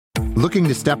Looking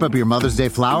to step up your Mother's Day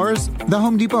flowers? The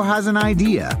Home Depot has an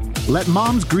idea. Let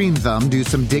Mom's Green Thumb do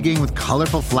some digging with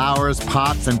colorful flowers,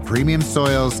 pots, and premium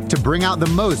soils to bring out the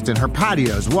most in her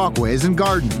patios, walkways, and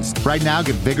gardens. Right now,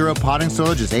 get Vigoro potting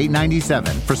soil just $8.97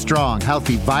 for strong,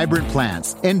 healthy, vibrant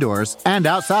plants, indoors and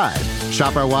outside.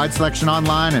 Shop our wide selection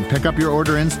online and pick up your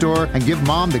order in-store and give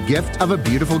Mom the gift of a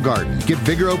beautiful garden. Get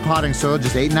Vigoro potting soil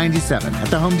just $8.97 at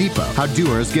the Home Depot. How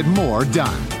doers get more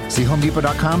done. See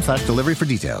homedepot.com/delivery for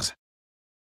details.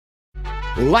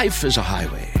 Life is a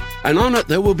highway, and on it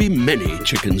there will be many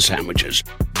chicken sandwiches.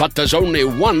 But there's only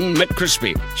one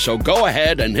McCrispy. So go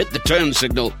ahead and hit the turn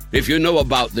signal if you know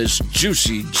about this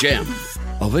juicy gem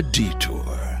of a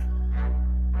detour.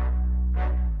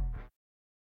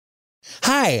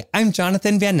 Hi, I'm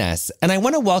Jonathan Van Ness, and I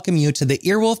want to welcome you to the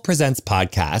Earwolf Presents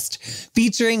podcast,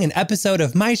 featuring an episode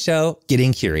of my show,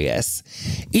 Getting Curious.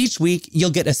 Each week,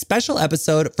 you'll get a special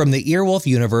episode from the Earwolf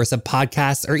universe of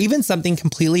podcasts, or even something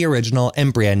completely original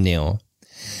and brand new.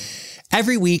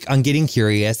 Every week on Getting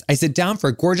Curious, I sit down for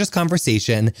a gorgeous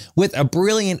conversation with a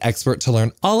brilliant expert to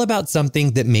learn all about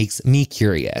something that makes me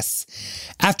curious.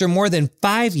 After more than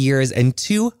 5 years and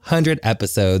 200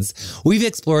 episodes, we've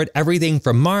explored everything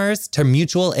from Mars to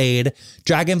mutual aid,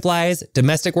 dragonflies,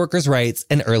 domestic workers' rights,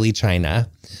 and early China.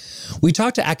 We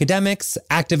talk to academics,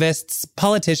 activists,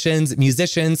 politicians,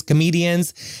 musicians,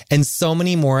 comedians, and so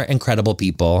many more incredible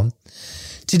people.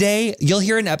 Today, you'll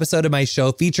hear an episode of my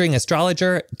show featuring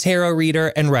astrologer, tarot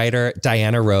reader, and writer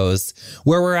Diana Rose,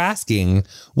 where we're asking,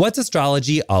 what's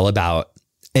astrology all about?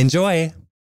 Enjoy.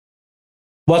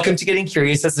 Welcome to Getting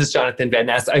Curious. This is Jonathan Van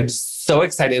Ness. I'm so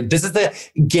excited. This is the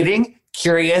Getting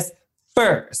Curious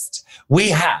first.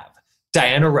 We have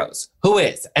Diana Rose, who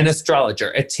is an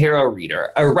astrologer, a tarot reader,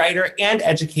 a writer, and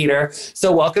educator.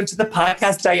 So welcome to the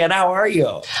podcast, Diana. How are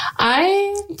you?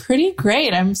 I'm pretty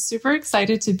great. I'm super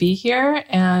excited to be here.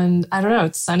 And I don't know,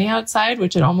 it's sunny outside,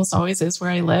 which it almost always is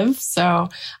where I live. So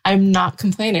I'm not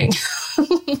complaining.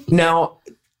 Now,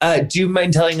 do you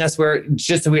mind telling us where,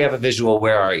 just so we have a visual,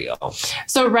 where are you?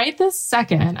 So right this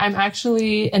second, I'm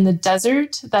actually in the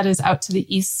desert that is out to the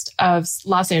east of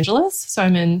Los Angeles. So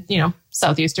I'm in,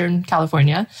 southeastern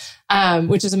California,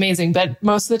 which is amazing. But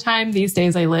most of the time these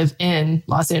days I live in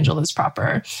Los Angeles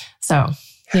proper. So,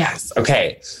 yes. Yeah.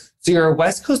 Okay. So you're a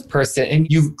West Coast person and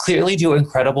you clearly do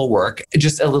incredible work.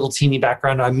 Just a little teeny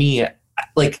background on me.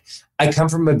 I come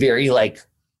from a very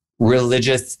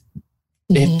religious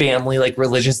family,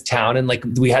 religious town. And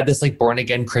we had this born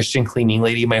again Christian cleaning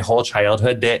lady my whole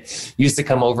childhood that used to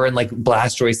come over and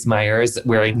blast Joyce Meyers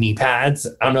wearing knee pads.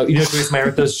 I don't know, Joyce Meyer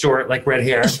with those short red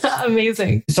hair.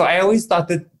 Amazing. So I always thought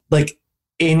that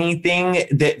anything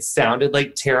that sounded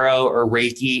like tarot or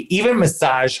Reiki, even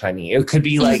massage, honey, it could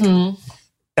be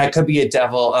that could be a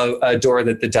door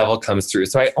that the devil comes through.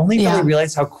 So I only really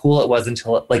realized how cool it was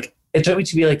until it took me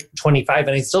to be 25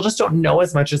 and I still just don't know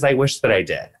as much as I wish that I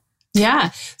did.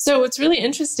 Yeah. So what's really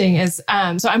interesting is,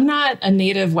 so I'm not a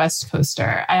native West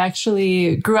Coaster. I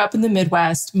actually grew up in the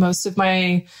Midwest. Most of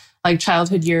my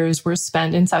childhood years were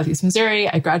spent in Southeast Missouri.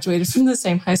 I graduated from the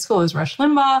same high school as Rush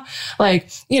Limbaugh.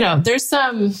 There's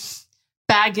some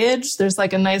baggage. There's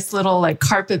a nice little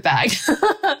carpet bag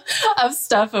of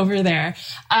stuff over there.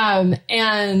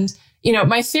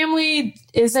 My family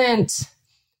isn't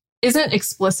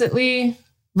explicitly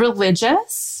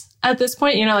religious at this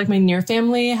point, my near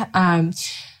family,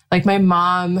 my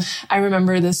mom, I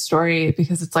remember this story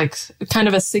because it's kind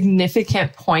of a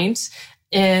significant point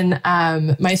in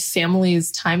my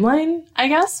family's timeline, I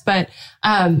guess. But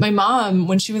my mom,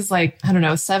 when she was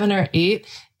 7 or 8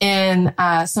 in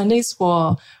Sunday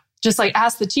school, just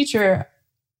asked the teacher,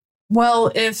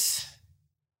 well, if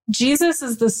Jesus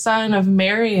is the son of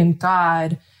Mary and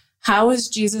God, how is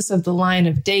Jesus of the line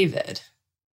of David?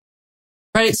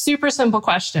 Right? Super simple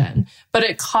question, but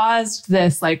it caused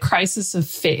this crisis of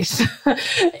faith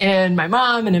in my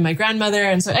mom and in my grandmother.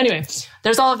 And so anyway,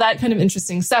 there's all of that kind of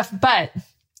interesting stuff. But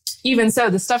even so,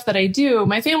 the stuff that I do,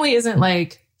 my family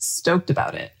isn't stoked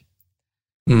about it.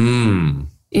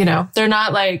 They're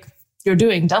not you're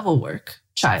doing devil work,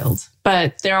 child,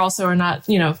 but they're also are not,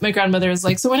 my grandmother is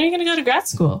so when are you going to go to grad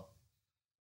school?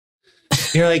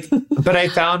 You're but I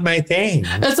found my thing.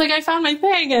 It's I found my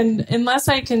thing. And unless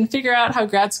I can figure out how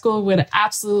grad school would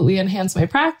absolutely enhance my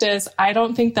practice, I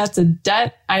don't think that's a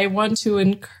debt I want to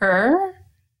incur.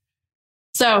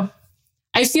 So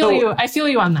I feel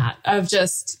you on that of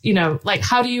just,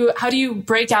 how do you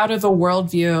break out of a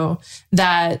worldview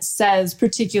that says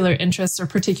particular interests or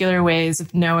particular ways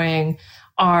of knowing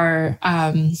are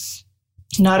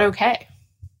not okay?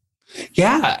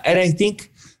 Yeah.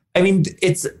 And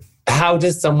it's, how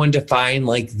does someone define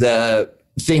the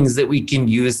things that we can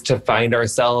use to find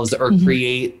ourselves or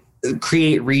create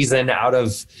reason out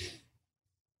of,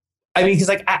 I mean, because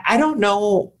like, I don't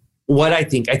know what I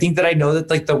think. I think that I know that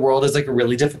like the world is like a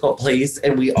really difficult place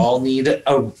and we all need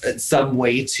some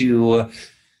way to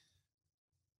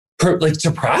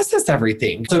process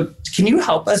everything. So can you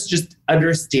help us just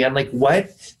understand like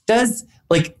what does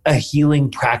like a healing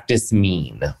practice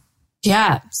mean?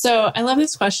 Yeah. So I love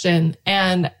this question.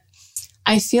 And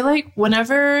I feel like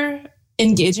whenever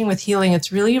engaging with healing,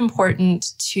 it's really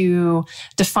important to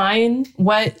define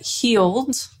what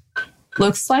healed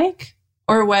looks like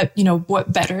or what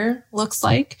better looks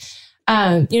like.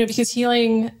 Because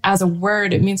healing as a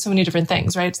word, it means so many different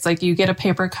things, right? It's like you get a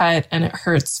paper cut and it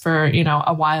hurts for,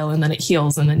 a while and then it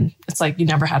heals and then it's like you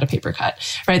never had a paper cut,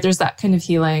 right? There's that kind of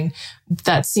healing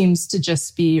that seems to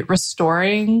just be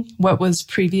restoring what was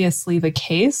previously the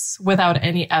case without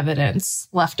any evidence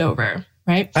left over,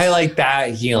 right? I like that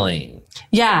healing.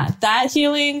 Yeah, that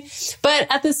healing. But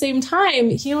at the same time,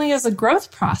 healing is a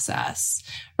growth process,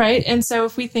 right? And so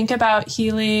if we think about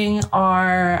healing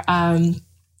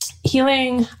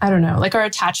I don't know, like our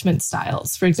attachment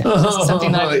styles, for example, is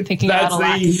something that I've been thinking about a lot.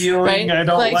 That's the healing right? I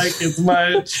don't like as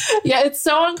much. Yeah, it's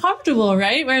so uncomfortable,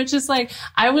 right? Where it's just like,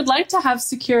 I would like to have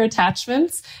secure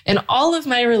attachments in all of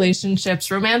my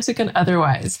relationships, romantic and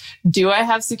otherwise. Do I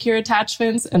have secure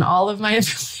attachments in all of my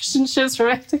relationships,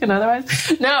 romantic and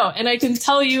otherwise? No, and I can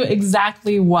tell you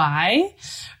exactly why.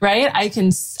 Right? I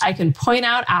can point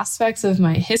out aspects of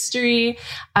my history.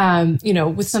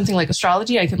 With something like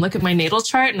astrology, I can look at my natal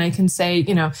chart and I can say,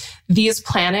 these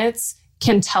planets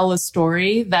can tell a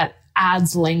story that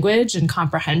adds language and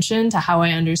comprehension to how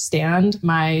I understand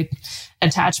my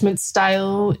attachment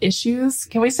style issues.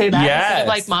 Can we say that? Yes. Instead of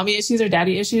like mommy issues or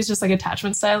daddy issues, just like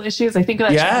attachment style issues. I think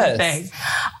that's a thing.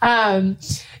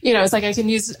 It's like I can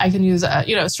use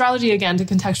astrology again to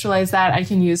contextualize that. I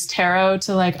can use tarot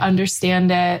to like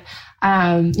understand it.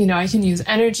 I can use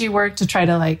energy work to try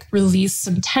to like release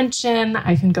some tension.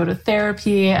 I can go to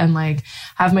therapy and like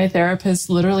have my therapist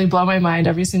literally blow my mind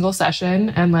every single session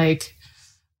and like,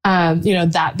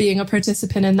 that being a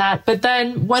participant in that. But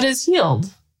then what is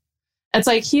healed? It's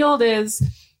like healed is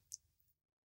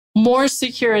more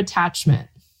secure attachment,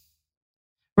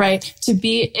 right? To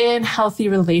be in healthy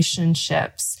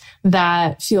relationships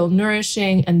that feel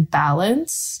nourishing and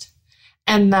balanced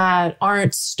and that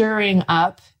aren't stirring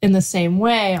up in the same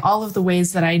way all of the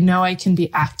ways that I know I can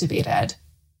be activated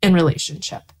in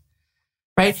relationship,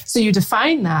 right? So you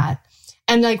define that.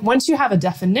 And like, once you have a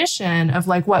definition of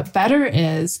like what better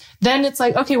is, then it's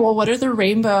like, okay, well, what are the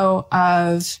rainbow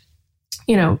of,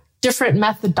 different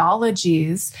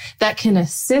methodologies that can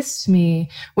assist me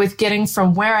with getting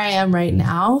from where I am right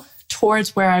now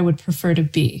towards where I would prefer to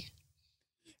be?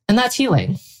 And that's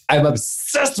healing. I'm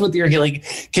obsessed with your healing.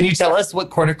 Can you tell us what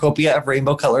cornucopia of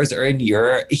rainbow colors are in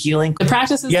your healing? The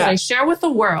practices that I share with the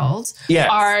world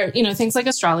are, things like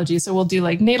astrology. So we'll do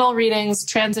like natal readings,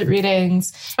 transit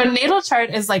readings. A natal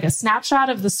chart is like a snapshot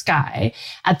of the sky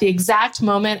at the exact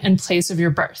moment and place of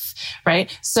your birth,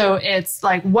 right? So it's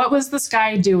like, what was the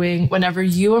sky doing whenever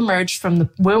you emerged from the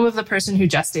womb of the person who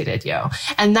gestated you?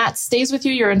 And that stays with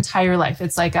you your entire life.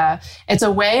 It's like it's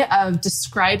a way of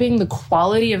describing the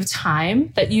quality of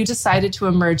time that you decided to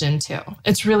emerge into.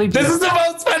 It's really beautiful. This is the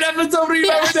most fun episode we've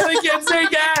ever done. I can't say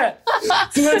yes.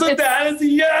 So that's what that is.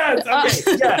 Yes.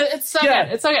 Okay. Yeah. It's so good.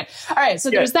 It's so good. All right. So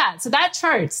there's that. So that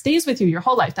chart stays with you your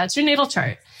whole life. That's your natal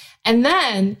chart. And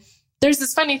then there's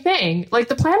this funny thing, like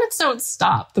the planets don't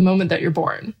stop the moment that you're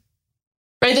born,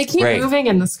 right? They keep moving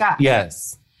in the sky.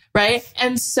 Yes. Right?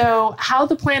 And so how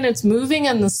the planets moving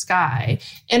in the sky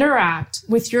interact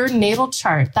with your natal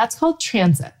chart, that's called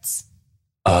transits.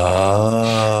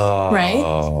 Oh.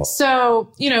 Right?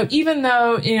 So, even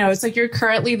though, it's like you're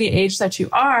currently the age that you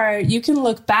are, you can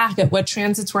look back at what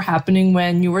transits were happening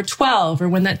when you were 12 or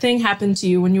when that thing happened to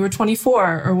you when you were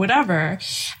 24 or whatever,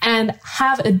 and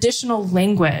have additional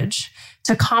language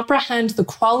to comprehend the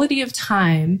quality of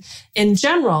time in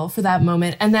general for that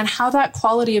moment, and then how that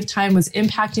quality of time was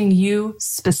impacting you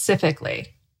specifically.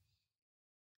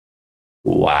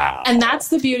 Wow. And that's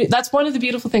the beauty. That's one of the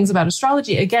beautiful things about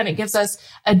astrology. Again, it gives us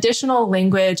additional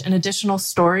language and additional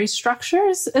story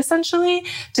structures, essentially,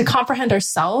 to comprehend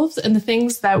ourselves and the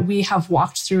things that we have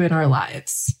walked through in our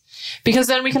lives. Because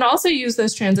then we can also use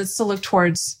those transits to look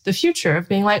towards the future of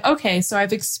being like, okay, so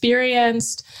I've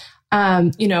experienced,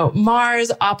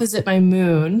 Mars opposite my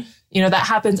moon, that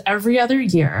happens every other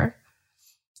year.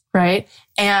 Right.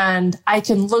 And I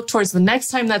can look towards the next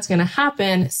time that's going to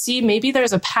happen, see maybe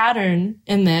there's a pattern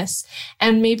in this,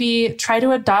 and maybe try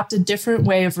to adopt a different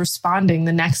way of responding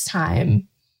the next time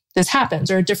this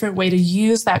happens, or a different way to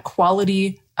use that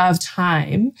quality of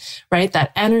time, right?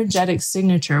 That energetic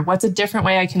signature. What's a different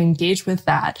way I can engage with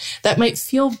that might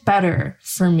feel better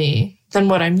for me than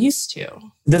what I'm used to?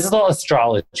 This is all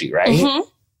astrology, right? Mm-hmm.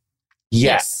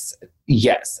 Yes.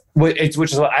 Which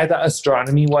is what I thought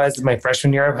astronomy was my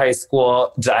freshman year of high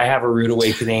school. Did I have a rude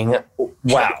awakening?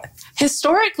 Wow.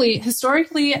 Historically,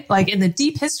 like in the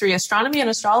deep history, astronomy and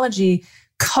astrology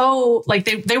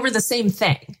they were the same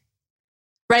thing,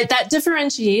 right? That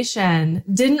differentiation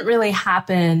didn't really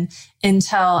happen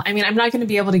until, I'm not going to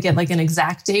be able to get like an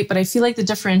exact date, but I feel like the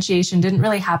differentiation didn't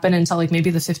really happen until like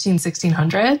maybe the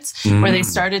 1600s, where they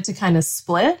started to kind of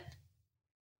split.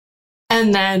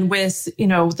 And then with,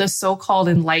 the so-called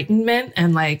Enlightenment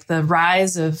and like the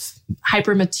rise of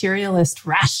hyper-materialist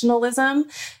rationalism,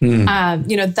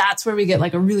 that's where we get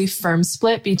like a really firm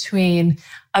split between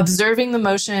observing the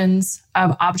motions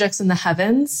of objects in the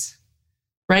heavens,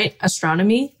 right?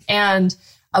 Astronomy, and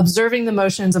observing the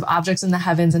motions of objects in the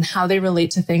heavens and how they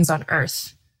relate to things on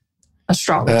Earth.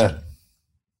 Astrology.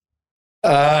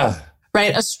 Right?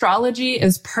 Astrology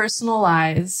is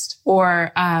personalized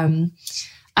or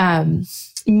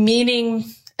meaning.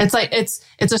 It's like it's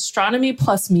astronomy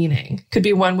plus meaning could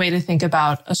be one way to think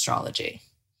about astrology.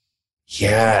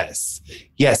 Yes.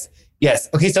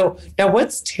 Okay, so now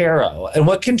what's tarot and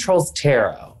what controls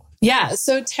tarot? Yeah,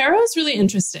 so tarot is really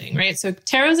interesting, right? So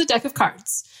tarot is a deck of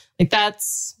cards. Like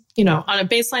that's, on a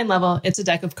baseline level, it's a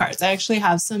deck of cards. I actually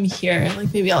have some here.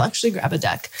 Like maybe I'll actually grab a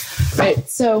deck, right?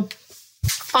 So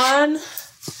on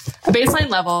a baseline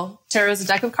level, tarot is a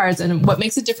deck of cards. And what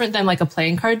makes it different than like a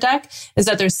playing card deck is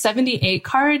that there's 78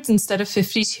 cards instead of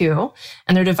 52.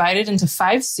 And they're divided into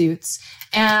 5 suits.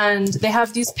 And they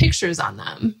have these pictures on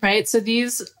them, right? So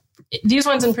these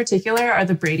ones in particular are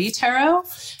the Brady Tarot,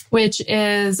 which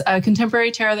is a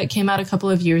contemporary tarot that came out a couple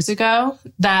of years ago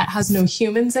that has no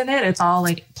humans in it. It's all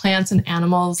like plants and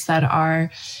animals that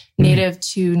are native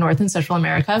to North and Central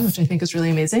America, which I think is really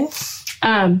amazing.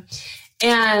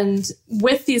 And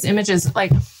with these images,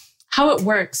 like how it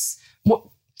works,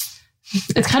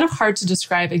 it's kind of hard to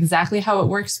describe exactly how it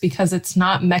works because it's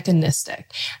not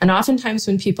mechanistic. And oftentimes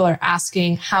when people are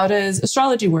asking, how does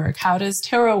astrology work? How does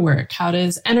tarot work? How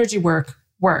does energy work?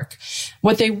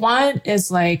 What they want is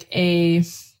like a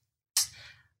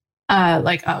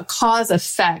cause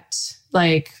effect,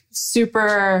 like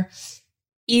super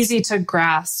easy to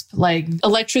grasp, like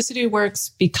electricity works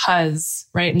because,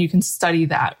 right? And you can study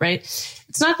that, right?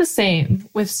 It's not the same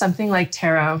with something like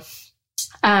tarot.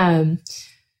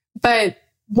 But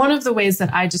one of the ways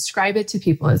that I describe it to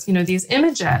people is, these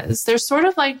images, they're sort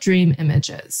of like dream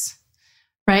images,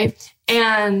 right?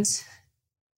 And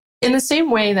in the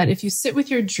same way that if you sit with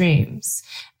your dreams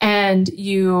and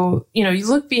you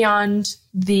look beyond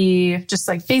the just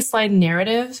like baseline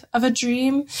narrative of a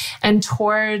dream and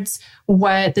towards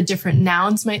what the different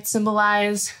nouns might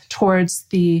symbolize, towards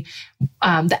the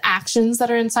actions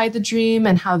that are inside the dream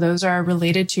and how those are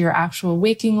related to your actual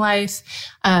waking life.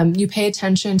 You pay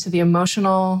attention to the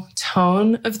emotional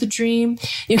tone of the dream.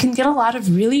 You can get a lot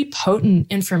of really potent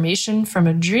information from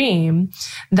a dream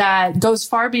that goes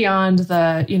far beyond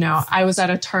the, I was at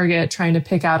a Target trying to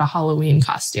pick out a Halloween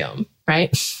costume,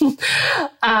 right?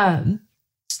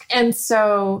 And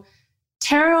so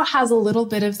tarot has a little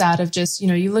bit of that of just,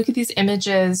 you look at these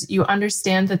images, you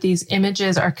understand that these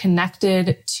images are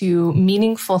connected to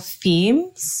meaningful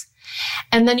themes,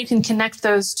 and then you can connect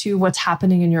those to what's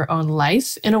happening in your own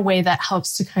life in a way that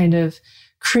helps to kind of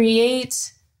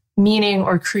create meaning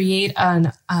or create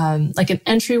an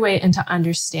entryway into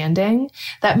understanding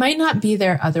that might not be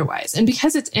there otherwise. And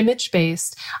because it's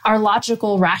image-based, our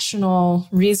logical, rational,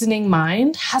 reasoning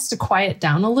mind has to quiet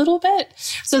down a little bit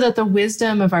so that the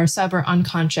wisdom of our sub or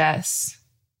unconscious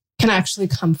can actually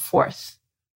come forth.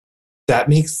 That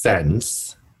makes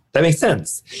sense.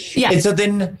 Yeah.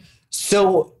 And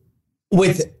so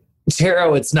with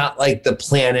tarot, it's not like the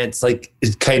planets, like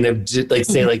kind of like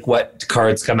say like what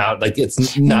cards come out. Like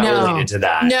it's not related to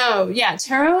that. No, yeah.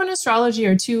 Tarot and astrology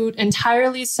are two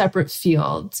entirely separate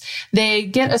fields. They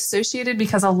get associated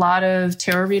because a lot of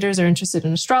tarot readers are interested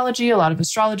in astrology. A lot of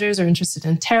astrologers are interested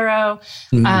in tarot.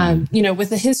 With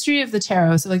the history of the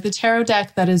tarot. So like the tarot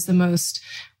deck that is the most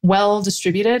well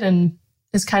distributed and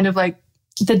is kind of like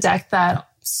the deck that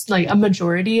like a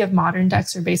majority of modern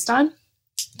decks are based on.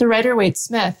 The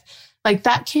Rider-Waite-Smith, like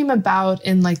that came about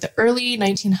in like the early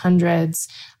 1900s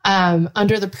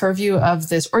under the purview of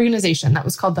this organization that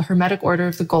was called the Hermetic Order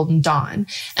of the Golden Dawn.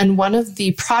 And one of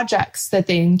the projects that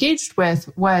they engaged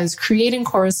with was creating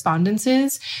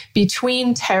correspondences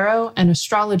between tarot and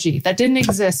astrology that didn't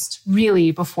exist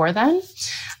really before then.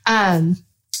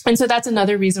 And so that's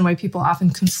another reason why people often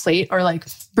conflate or like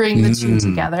bring the two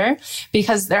together,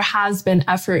 because there has been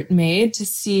effort made to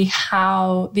see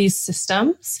how these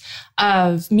systems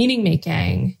of meaning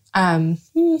making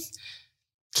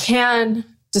can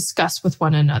discuss with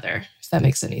one another, if that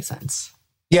makes any sense.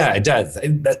 Yeah, it does.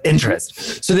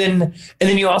 Interest. So then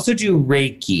you also do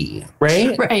Reiki,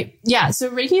 right? Right. Yeah. So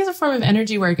Reiki is a form of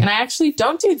energy work. And I actually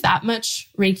don't do that much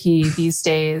Reiki these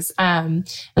days. And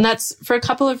that's for a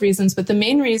couple of reasons. But the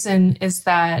main reason is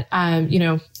that, and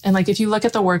like if you look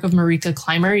at the work of Marika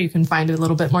Clymer, you can find a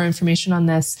little bit more information on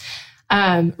this.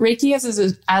 Reiki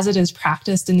as it is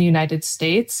practiced in the United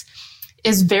States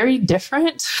is very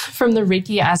different from the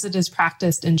Reiki as it is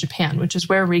practiced in Japan, which is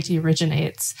where Reiki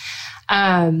originates.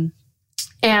 And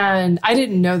I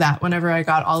didn't know that whenever I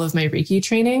got all of my Reiki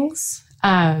trainings.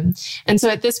 And so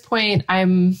at this point, I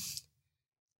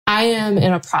am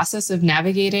in a process of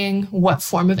navigating what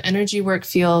form of energy work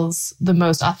feels the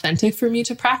most authentic for me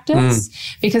to practice,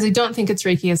 because I don't think it's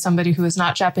Reiki as somebody who is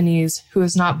not Japanese, who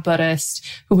is not Buddhist,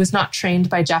 who was not trained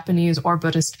by Japanese or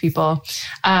Buddhist people.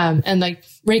 And like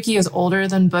Reiki is older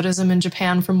than Buddhism in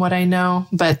Japan from what I know,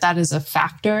 but that is a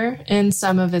factor in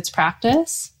some of its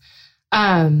practice.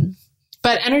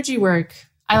 But energy work,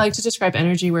 I like to describe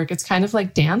energy work. It's kind of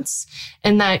like dance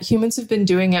in that humans have been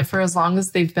doing it for as long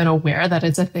as they've been aware that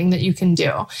it's a thing that you can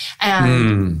do.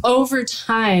 And over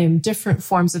time, different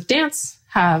forms of dance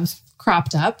have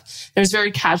cropped up. There's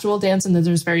very casual dance, and then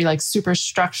there's very like super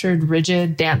structured,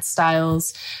 rigid dance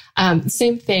styles.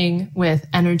 Same thing with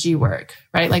energy work,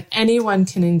 right? Like anyone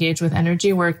can engage with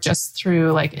energy work just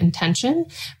through like intention,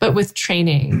 but with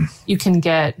training, you can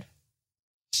get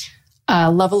a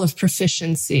level of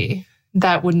proficiency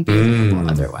that wouldn't be available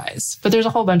otherwise. But there's a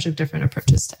whole bunch of different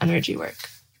approaches to energy work.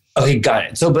 Okay, got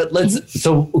it. So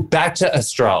back to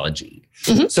astrology.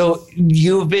 So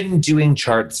you've been doing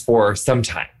charts for some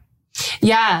time.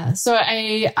 Yeah. So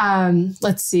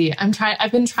let's see.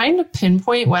 I've been trying to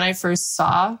pinpoint when I first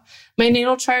saw my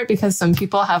natal chart, because some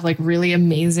people have like really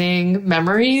amazing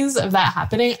memories of that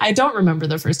happening. I don't remember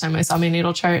the first time I saw my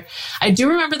natal chart. I do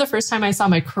remember the first time I saw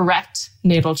my correct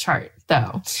natal chart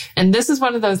though. And this is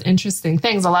one of those interesting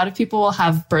things. A lot of people will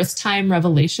have birth time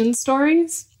revelation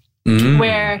stories.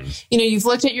 Where, you've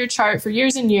looked at your chart for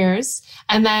years and years,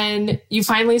 and then you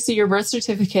finally see your birth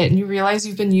certificate and you realize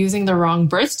you've been using the wrong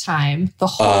birth time the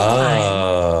whole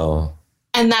time.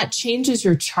 And that changes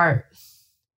your chart.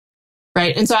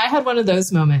 Right. And so I had one of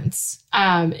those moments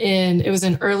it was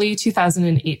in early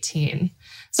 2018.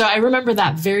 So I remember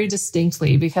that very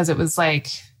distinctly, because it was like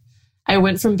I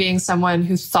went from being someone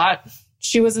who thought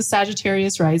she was a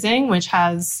Sagittarius rising, which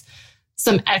has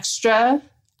some extra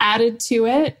added to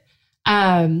it,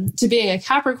 to being a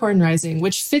Capricorn rising,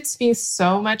 which fits me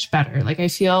so much better. Like I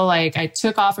feel like I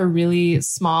took off a really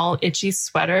small, itchy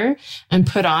sweater and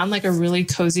put on like a really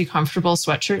cozy, comfortable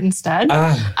sweatshirt instead.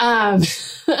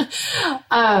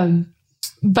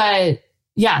 But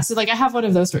yeah, so like I have one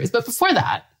of those stories. But before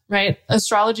that, right,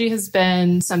 astrology has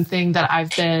been something that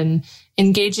I've been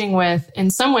engaging with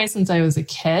in some way since I was a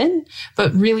kid,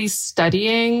 but really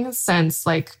studying since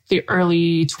like the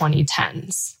early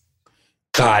 2010s.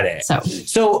 Got it.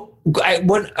 So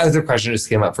one other question just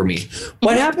came up for me.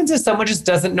 What happens if someone just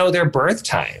doesn't know their birth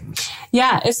time?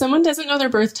 Yeah, if someone doesn't know their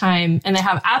birth time and they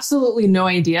have absolutely no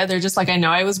idea, they're just like, I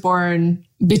know I was born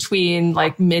between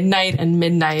like midnight and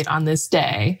midnight on this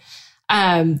day,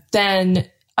 then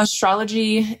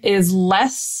astrology is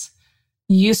less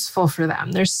useful for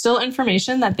them. There's still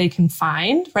information that they can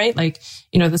find, right? Like,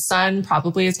 the sun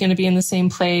probably is going to be in the same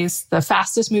place. The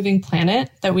fastest moving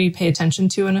planet that we pay attention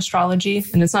to in astrology,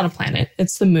 and it's not a planet,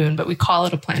 it's the moon, but we call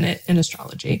it a planet in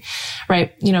astrology,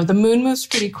 right? The moon moves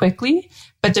pretty quickly,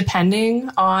 but depending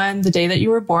on the day that you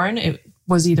were born, it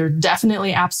was either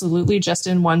definitely, absolutely just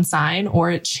in one sign,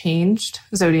 or it changed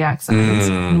zodiac signs,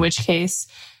 in which case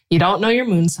you don't know your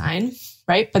moon sign.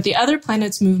 Right. But the other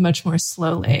planets move much more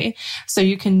slowly. So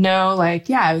you can know like,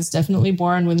 yeah, I was definitely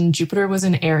born when Jupiter was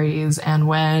in Aries and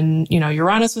when,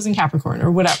 Uranus was in Capricorn or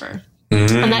whatever.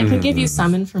 And that could give you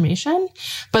some information.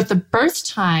 But the birth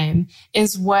time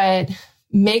is what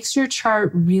makes your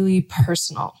chart really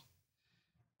personal,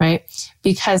 right?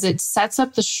 Because it sets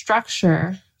up the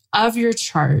structure of your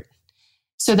chart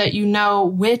so that you know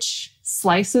which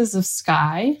slices of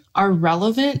sky are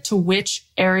relevant to which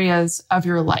areas of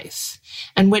your life,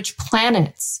 and which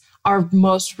planets are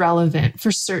most relevant for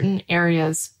certain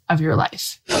areas of your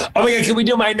life. Oh my God, can we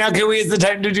do mine now? Is the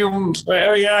time to do?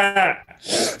 Oh yeah.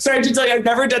 Sorry to tell you, I've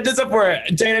never done this before.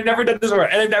 Jane, I've never done this before.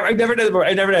 And I've never done it before.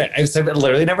 I've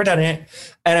literally never done it.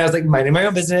 And I was like minding my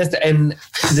own business, and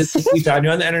we found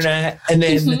you on the internet. And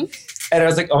then And I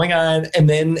was like, oh my God. And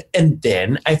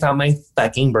then I found my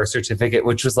fucking birth certificate,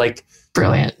 which was like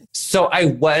brilliant. So I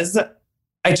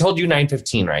told you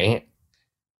 9:15, right?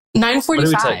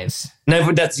 9:45.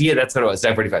 That's what it was.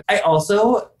 9:45. I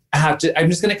also I'm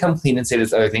just going to come clean and say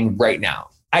this other thing right now.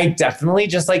 I definitely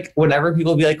just like, whenever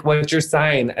people be like, what's your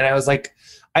sign? And I was like,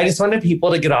 I just wanted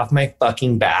people to get off my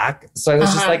fucking back. So I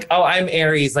was just like, oh, I'm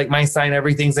Aries. Like my sign,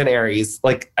 everything's in Aries.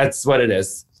 Like that's what it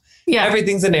is. Yeah.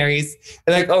 Everything's in Aries.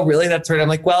 And like, oh, really? That's right. I'm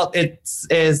like, well, it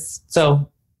is. So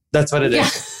that's what it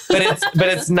is. But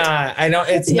it's not. I know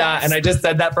it's not. And I just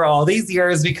said that for all these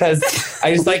years because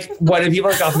I just like wanted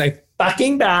people to get off my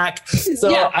fucking back.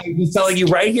 So I'm just telling you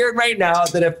right here and right now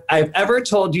that if I've ever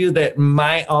told you that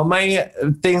all my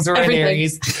things are in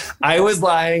Aries, I was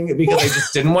lying because I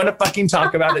just didn't want to fucking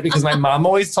talk about it because my mom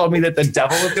always told me that the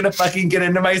devil was going to fucking get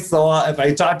into my soul if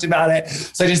I talked about it.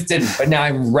 So I just didn't. But now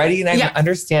I'm ready and I'm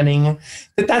understanding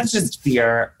that that's just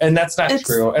fear and that's not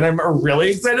true. And I'm really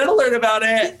excited to learn about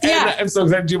it. And I'm so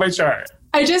excited to do my chart.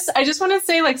 I just want to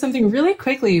say like something really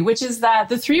quickly, which is that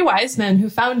the 3 wise men who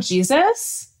found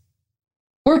Jesus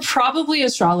were probably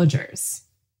astrologers.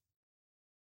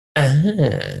 Wow.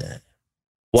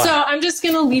 So I'm just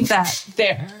going to leave that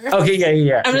there. Okay,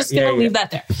 yeah. I'm just going to leave that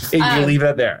there. You leave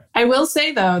that there. I will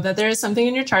say, though, that there is something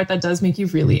in your chart that does make you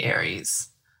really Aries.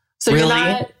 So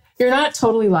really? You're not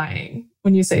totally lying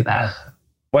when you say that.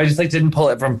 Well, I just didn't pull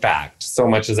it from fact so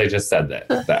much as I just said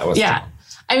that was true.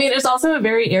 I mean, it's also a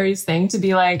very Aries thing to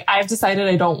be like, I've decided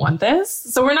I don't want this,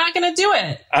 so we're not going to do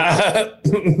it.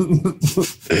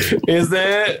 Is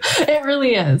it? It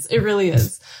really is. It really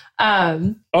is.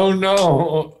 Oh,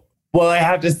 no. Well, I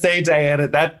have to say, Diana,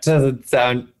 that doesn't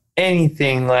sound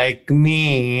anything like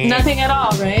me. Nothing at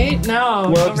all, right?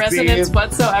 No resonance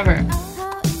whatsoever.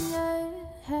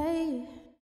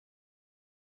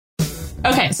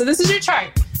 Okay, so this is your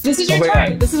chart. This is your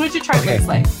chart. This is what your chart looks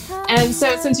like. And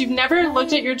so since you've never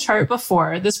looked at your chart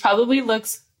before, this probably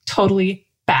looks totally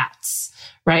bats,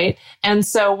 right? And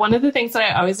so one of the things that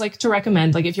I always like to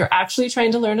recommend, like if you're actually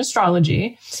trying to learn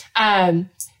astrology,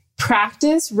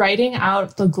 practice writing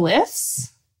out the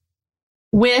glyphs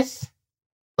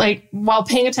while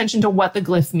paying attention to what the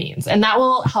glyph means. And that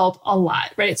will help a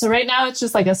lot, right? So right now it's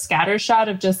just like a scatter shot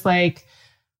of just like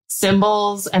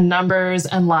symbols and numbers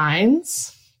and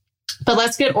lines. But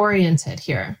let's get oriented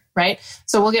here, right?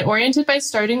 So we'll get oriented by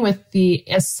starting with the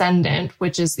ascendant,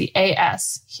 which is the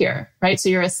AS here, right? So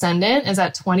your ascendant is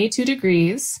at 22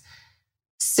 degrees,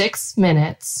 6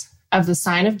 minutes of the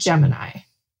sign of Gemini.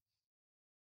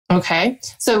 Okay.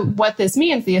 So what this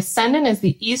means, the ascendant is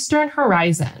the eastern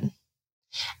horizon.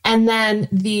 And then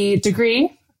the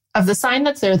degree of the sign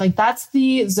that's there, like that's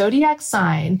the zodiac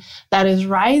sign that is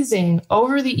rising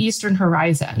over the eastern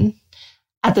horizon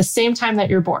at the same time that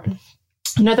you're born.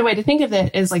 Another way to think of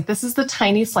it is like this is the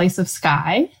tiny slice of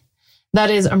sky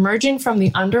that is emerging from the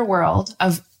underworld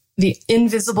of the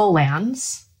invisible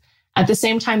lands at the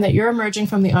same time that you're emerging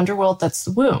from the underworld that's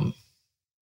the womb.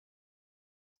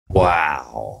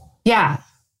 Wow. Yeah.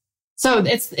 So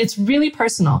it's really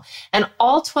personal. And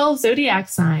all 12 zodiac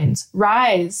signs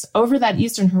rise over that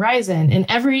eastern horizon in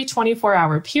every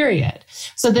 24-hour period.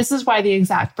 So this is why the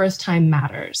exact birth time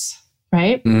matters.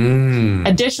 Right?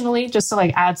 Additionally, just to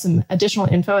like add some additional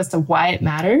info as to why it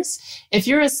matters, if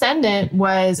your ascendant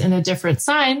was in a different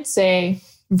sign, say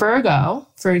Virgo,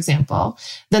 for example,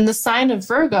 then the sign of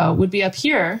Virgo would be up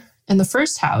here in the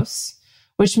first house,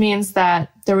 which means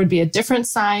that there would be a different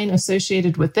sign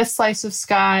associated with this slice of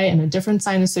sky and a different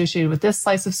sign associated with this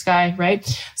slice of sky, right?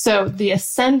 So the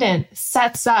ascendant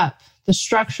sets up the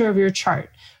structure of your chart.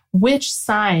 Which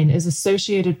sign is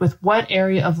associated with what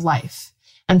area of life?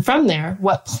 And from there,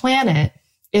 what planet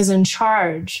is in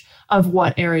charge of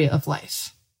what area of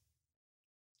life?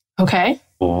 Okay.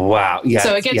 Wow. Yes.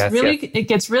 So it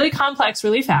gets really complex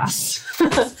really fast.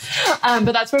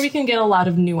 But that's where we can get a lot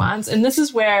of nuance. And this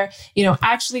is where,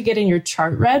 actually getting your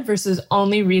chart read versus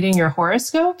only reading your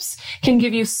horoscopes can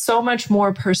give you so much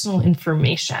more personal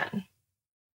information.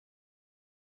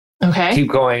 Okay.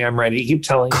 Keep going. I'm ready. Keep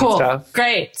telling me stuff.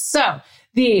 Great. So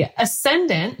the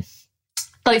ascendant,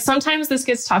 like sometimes this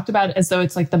gets talked about as though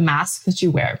it's like the mask that you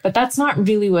wear, but that's not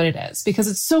really what it is because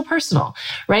it's so personal,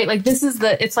 right? Like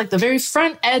it's like the very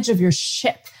front edge of your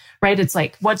ship, right? It's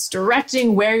like what's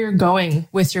directing where you're going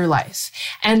with your life.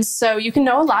 And so you can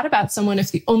know a lot about someone if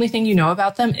the only thing you know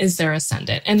about them is their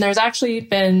ascendant. And there's actually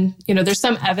been, there's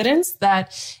some evidence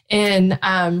that in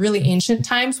really ancient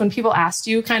times, when people asked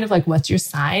you kind of like, what's your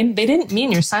sign? They didn't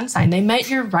mean your sun sign. They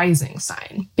meant your rising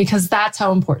sign because that's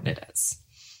how important it is.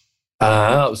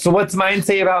 Oh, so what's mine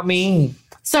say about me?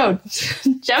 So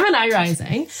Gemini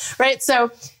rising, right? So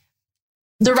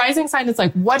the rising sign is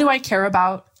like, what do I care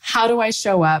about? How do I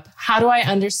show up? How do I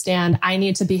understand I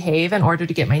need to behave in order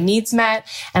to get my needs met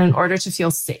and in order to feel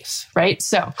safe, right?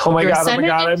 So, oh my God,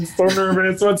 I'm so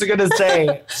nervous. What's it going to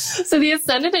say? So the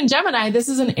ascendant in Gemini, this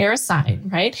is an air sign,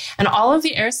 right? And all of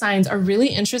the air signs are really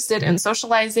interested in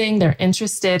socializing. They're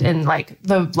interested in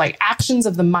the actions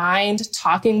of the mind,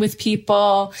 talking with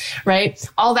people, right?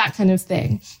 All that kind of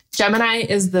thing. Gemini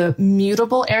is the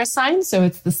mutable air sign. So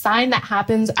it's the sign that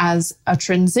happens as a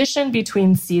transition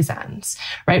between seasons,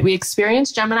 right? We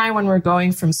experience Gemini when we're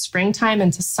going from springtime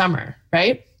into summer,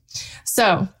 right?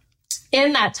 So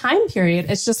in that time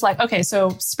period, it's just like, okay,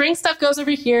 so spring stuff goes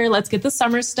over here. Let's get the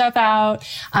summer stuff out.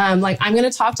 I'm going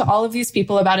to talk to all of these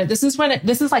people about it. This is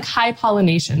like high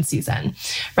pollination season,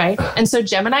 right? And so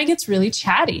Gemini gets really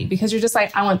chatty because you're just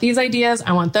like, I want these ideas.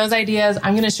 I want those ideas.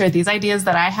 I'm going to share these ideas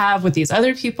that I have with these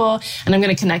other people. And I'm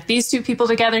going to connect these two people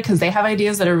together because they have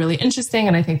ideas that are really interesting.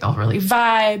 And I think they'll really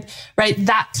vibe, right?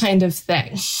 That kind of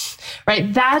thing,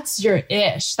 right? That's your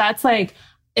ish. That's like,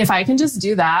 if I can just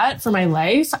do that for my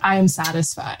life, I am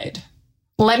satisfied.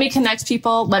 Let me connect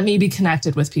people. Let me be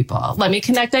connected with people. Let me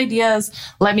connect ideas.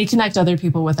 Let me connect other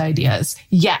people with ideas.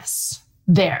 Yes,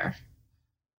 there.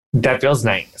 That feels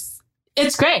nice.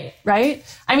 It's great, right?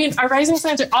 I mean, our rising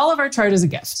signs all of our chart is a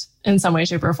gift in some way,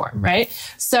 shape, or form, right?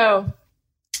 So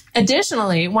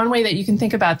additionally, one way that you can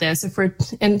think about this, if we're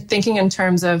thinking in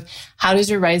terms of how does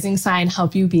your rising sign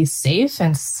help you be safe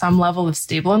and some level of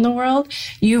stable in the world,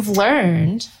 you've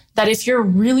learned that if you're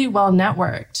really well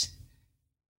networked,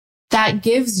 that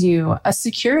gives you a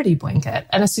security blanket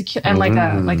and a safety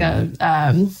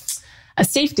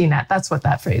net. That's what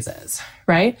that phrase is,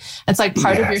 right? It's like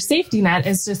part of your safety net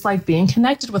is just like being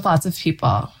connected with lots of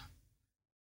people.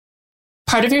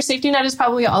 Part of your safety net is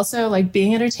probably also like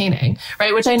being entertaining,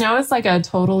 right? Which I know is like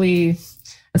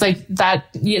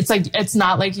it's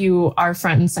not like you are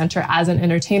front and center as an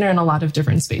entertainer in a lot of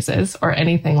different spaces or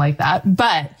anything like that.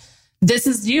 But this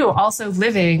is you also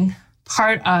living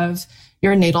part of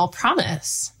your natal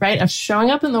promise, right? Of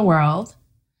showing up in the world,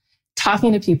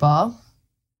 talking to people,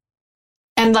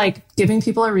 and like giving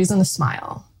people a reason to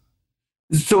smile.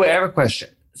 So I have a question.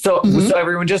 So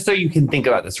everyone, just so you can think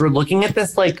about this, we're looking at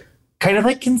this like kind of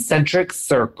like concentric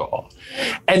circle.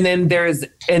 And then it's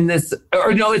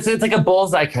like a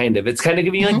bullseye kind of. It's kind of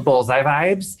giving you like bullseye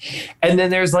vibes. And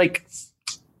then there's like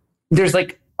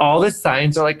all the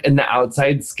signs are like in the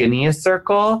outside skinniest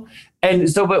circle. And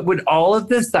so, but would all of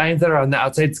the signs that are on the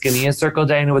outside skinniest circle,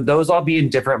 Diana, would those all be in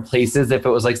different places if it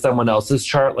was like someone else's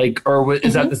chart? Like, or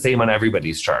is that the same on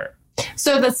everybody's chart?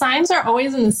 So the signs are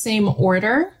always in the same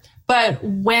order. But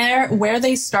where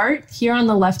they start here on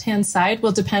the left-hand side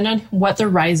will depend on what the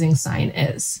rising sign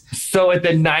is. So at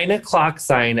the 9 o'clock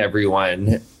sign,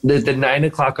 everyone, the 9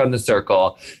 o'clock on the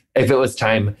circle, if it was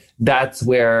time, that's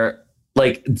where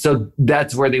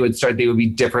that's where they would start. They would be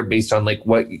different based on like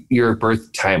what your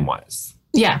birth time was.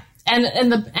 Yeah. And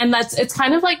it's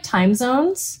kind of like time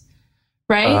zones.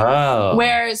 Right? Oh.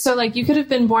 Where, so like you could have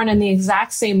been born in the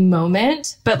exact same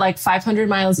moment, but like 500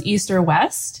 miles east or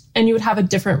west, and you would have a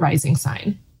different rising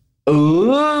sign.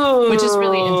 Ooh. Which is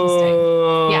really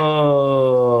interesting. Yeah.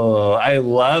 Oh, I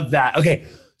love that. Okay.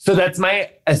 So that's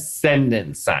my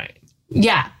ascendant sign.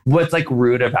 Yeah. What's like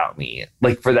rude about me?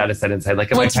 Like for that ascendant sign?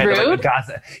 Like am What's I kind rude? Of like a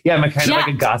gossip? Yeah, am I kind of like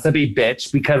a gossipy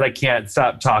bitch because I can't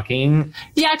stop talking?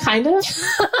 Yeah, kind of.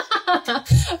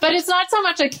 But it's not so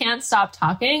much I can't stop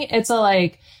talking. It's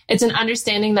an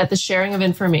understanding that the sharing of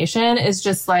information is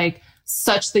just like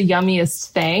such the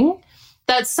yummiest thing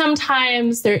that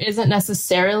sometimes there isn't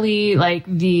necessarily like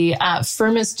the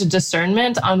firmest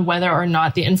discernment on whether or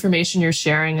not the information you're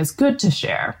sharing is good to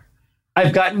share.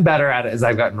 I've gotten better at it as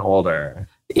I've gotten older.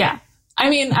 Yeah. I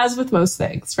mean, as with most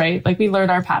things, right? Like we learn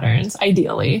our patterns,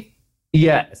 ideally.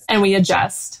 Yes. And we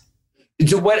adjust.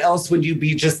 So what else would you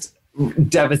be just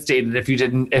devastated if we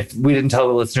didn't tell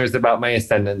the listeners about my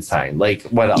ascendant sign? Like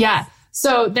what else? Yeah.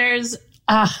 So there's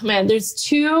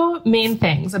two main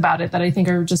things about it that I think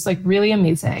are just like really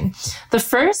amazing. The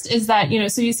first is that,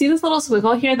 so you see this little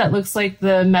squiggle here that looks like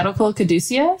the medical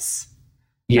caduceus?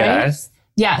 Yes. Right?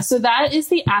 Yeah, so that is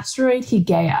the asteroid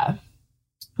Hygeia,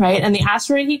 right? And the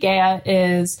asteroid Hygeia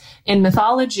is, in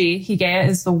mythology, Hygeia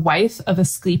is the wife of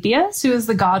Asclepius, who is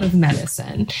the god of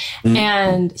medicine. Mm-hmm.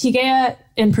 And Hygeia,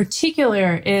 in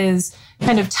particular, is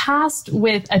kind of tasked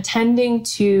with attending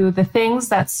to the things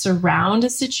that surround a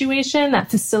situation that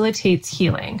facilitates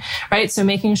healing, right? So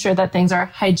making sure that things are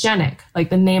hygienic, like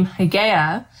the name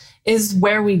Hygeia is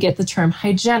where we get the term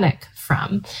hygienic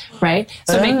from, right?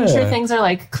 So making sure things are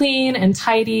like clean and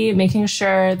tidy, making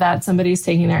sure that somebody's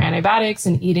taking their antibiotics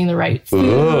and eating the right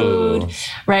food,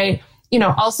 right?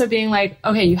 also being like,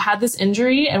 okay, you had this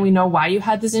injury and we know why you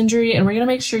had this injury, and we're going to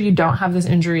make sure you don't have this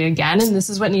injury again. And this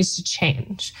is what needs to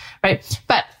change. Right.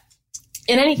 But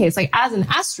in any case, like as an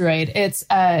asteroid,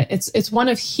 it's one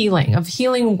of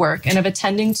healing work, and of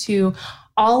attending to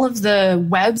all of the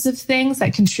webs of things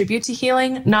that contribute to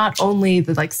healing, not only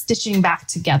the like stitching back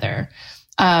together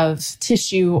of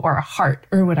tissue or a heart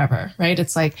or whatever, right?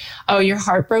 It's like, oh, you're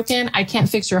heartbroken. I can't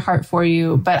fix your heart for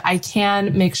you, but I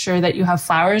can make sure that you have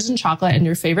flowers and chocolate and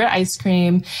your favorite ice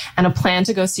cream and a plan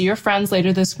to go see your friends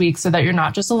later this week so that you're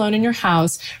not just alone in your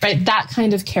house, right? That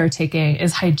kind of caretaking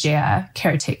is Hygeia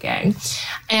caretaking.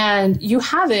 And you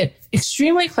have it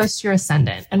extremely close to your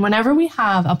ascendant. And whenever we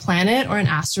have a planet or an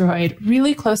asteroid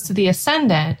really close to the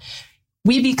ascendant,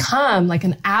 we become like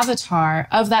an avatar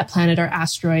of that planet or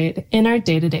asteroid in our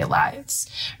day-to-day lives,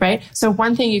 right? So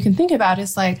one thing you can think about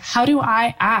is like, how do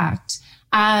I act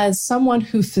as someone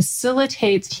who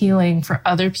facilitates healing for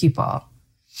other people?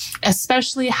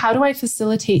 Especially, how do I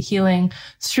facilitate healing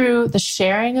through the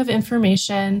sharing of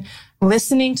information,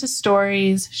 listening to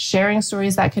stories, sharing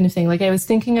stories, that kind of thing. Like I was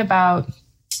thinking about,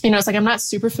 it's like, I'm not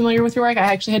super familiar with your work.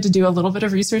 I actually had to do a little bit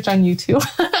of research on you too,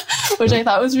 which I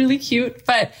thought was really cute.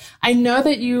 But I know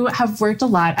that you have worked a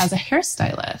lot as a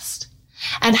hairstylist.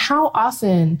 And how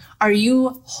often are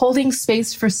you holding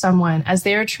space for someone as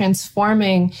they are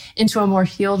transforming into a more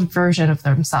healed version of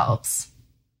themselves?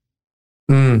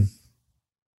 A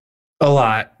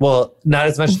lot. Well, not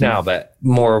as much now, but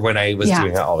more when I was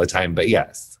doing it all the time. But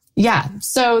yes. Yeah.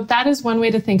 So that is one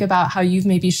way to think about how you've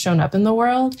maybe shown up in the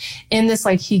world in this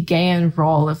like Hygeian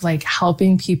role of like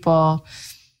helping people,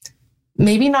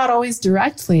 maybe not always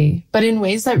directly, but in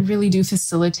ways that really do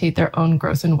facilitate their own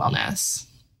growth and wellness.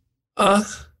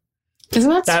 Isn't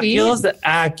that sweet? That feels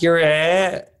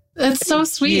accurate. It's so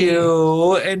sweet.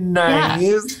 Cute and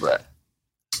nice. Yeah.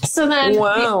 So then the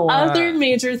other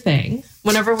major thing,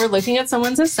 whenever we're looking at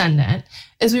someone's ascendant,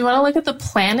 is we want to look at the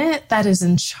planet that is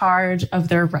in charge of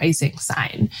their rising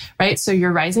sign, right? So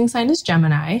your rising sign is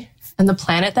Gemini, and the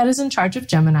planet that is in charge of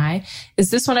Gemini is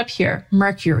this one up here,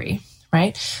 Mercury,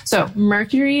 right? So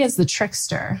Mercury is the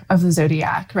trickster of the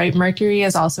zodiac, right? Mercury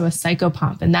is also a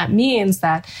psychopomp, and that means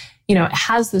that it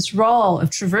has this role of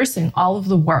traversing all of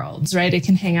the worlds, right? It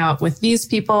can hang out with these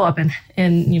people up in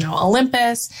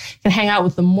Olympus, it can hang out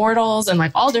with the mortals and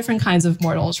like all different kinds of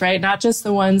mortals, right? Not just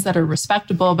the ones that are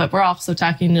respectable, but we're also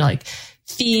talking like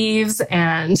thieves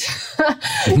and,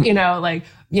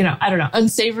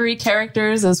 unsavory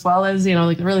characters, as well as,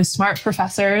 like really smart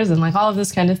professors and like all of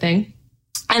this kind of thing.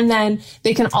 And then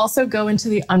they can also go into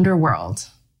the underworld.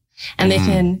 And they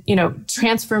can,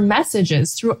 transfer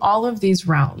messages through all of these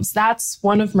realms. That's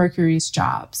one of Mercury's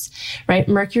jobs, right?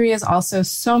 Mercury is also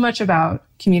so much about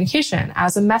communication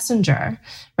as a messenger,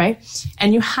 right?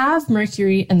 And you have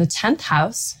Mercury in the 10th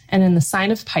house and in the sign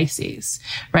of Pisces,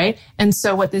 right? And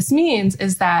so what this means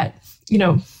is that,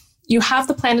 you have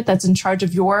the planet that's in charge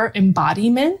of your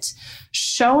embodiment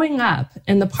showing up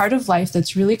in the part of life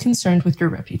that's really concerned with your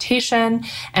reputation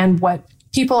and what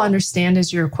people understand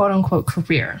as your quote unquote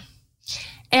career.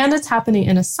 And it's happening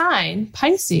in a sign,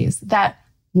 Pisces, that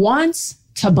wants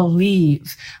to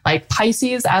believe. Like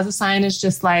Pisces as a sign is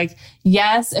just like,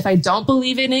 yes, if I don't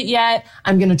believe in it yet,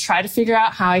 I'm going to try to figure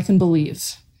out how I can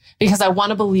believe because I want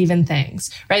to believe in things,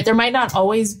 right? There might not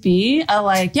always be a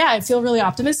like, yeah, I feel really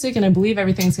optimistic and I believe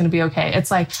everything's going to be okay.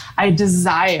 It's like, I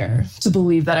desire to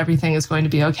believe that everything is going to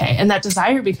be okay. And that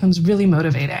desire becomes really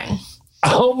motivating.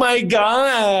 Oh my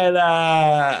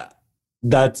God.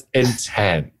 That's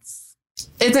intense.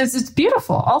 It's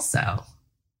beautiful also.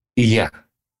 Yeah.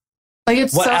 Like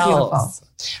it's what so else?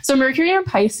 Beautiful. So Mercury in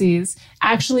Pisces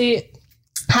actually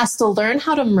has to learn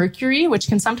how to Mercury, which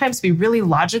can sometimes be really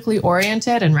logically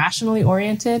oriented and rationally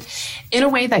oriented in a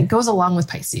way that goes along with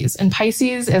Pisces. And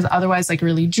Pisces is otherwise like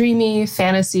really dreamy,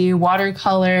 fantasy,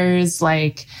 watercolors,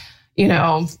 like,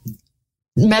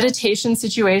 meditation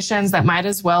situations that might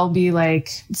as well be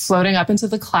like floating up into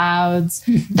the clouds,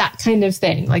 that kind of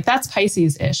thing. Like that's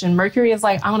Pisces-ish. And Mercury is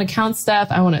like, I want to count stuff.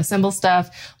 I want to assemble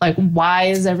stuff. Like, why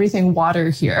is everything water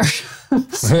here?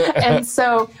 And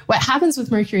so what happens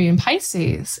with Mercury in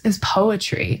Pisces is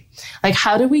poetry. Like,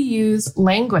 how do we use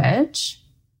language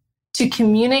to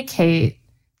communicate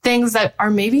things that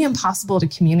are maybe impossible to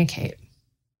communicate?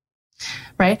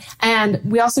 Right. And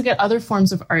we also get other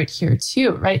forms of art here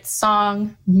too, right?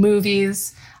 Song,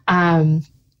 movies,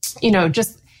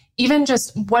 just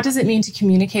what does it mean to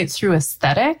communicate through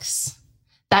aesthetics?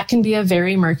 That can be a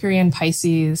very Mercury and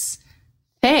Pisces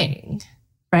thing,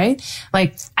 right?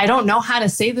 Like, I don't know how to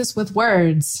say this with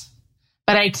words,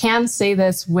 but I can say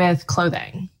this with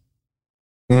clothing.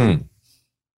 Right?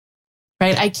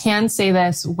 I can say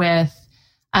this with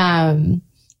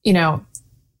you know,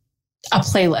 a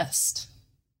playlist.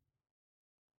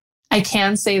 I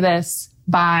can say this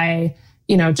by,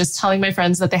 you know, just telling my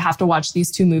friends that they have to watch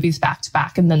these 2 movies back to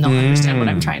back, and then they'll understand what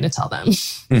I'm trying to tell them.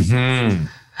 Mm-hmm.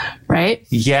 Right?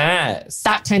 Yes.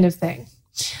 That kind of thing.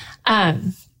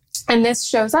 And this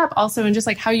shows up also in just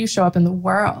like how you show up in the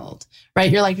world,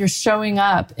 right? You're showing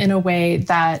up in a way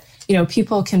that, you know,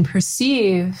 people can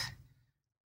perceive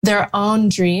their own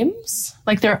dreams,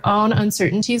 like their own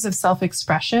uncertainties of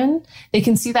self-expression. They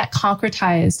can see that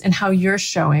concretized in how you're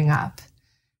showing up.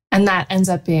 And that ends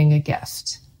up being a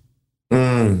gift.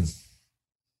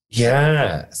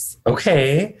 Yes.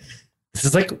 Okay. This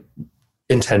is like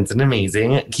intense and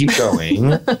amazing. Keep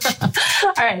going. All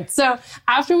right. So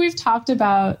after we've talked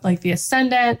about like the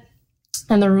ascendant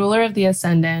and the ruler of the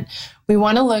ascendant, we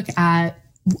want to look at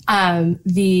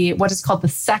what is called the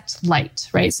sect light,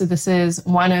 right? So this is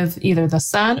one of either the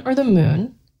sun or the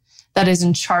moon that is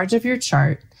in charge of your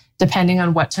chart, depending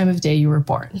on what time of day you were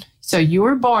born. So you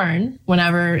were born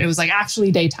whenever it was like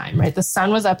actually daytime, right? The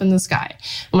sun was up in the sky.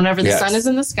 And whenever the sun is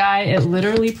in the sky, it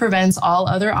literally prevents all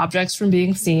other objects from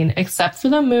being seen, except for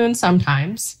the moon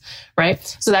sometimes, right?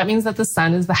 So that means that the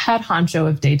sun is the head honcho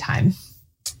of daytime.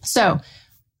 So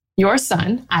your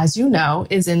sun, as you know,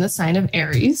 is in the sign of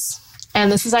Aries. And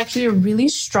this is actually a really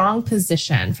strong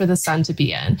position for the sun to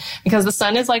be in, because the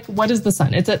sun is like, what is the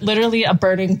sun? It's literally a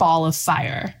burning ball of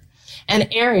fire. And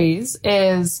Aries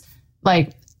is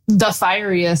like the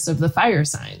fieriest of the fire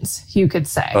signs, you could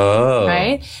say,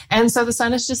 right? And so the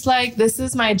sun is just like, this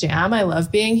is my jam. I love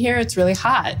being here. It's really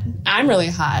hot. I'm really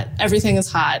hot. Everything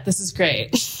is hot. This is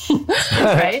great,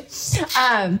 right?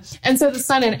 And so the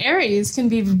sun in Aries can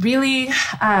be really,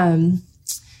 how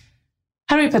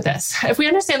do we put this? If we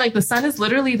understand like the sun is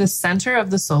literally the center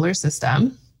of the solar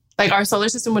system, like our solar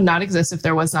system would not exist if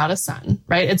there was not a sun,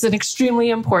 right? It's an extremely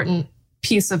important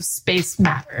piece of space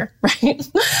matter, right?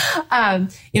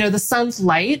 You know, the sun's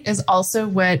light is also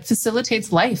what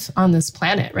facilitates life on this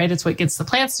planet, right? It's what gets the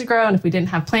plants to grow. And if we didn't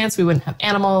have plants, we wouldn't have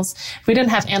animals. If we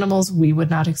didn't have animals, we would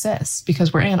not exist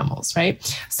because we're animals, right?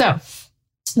 So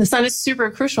the sun is super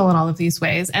crucial in all of these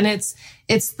ways. And it's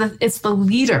the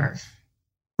leader,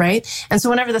 right? And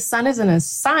so whenever the sun is in a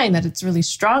sign that it's really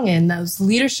strong in, those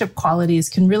leadership qualities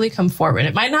can really come forward.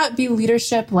 It might not be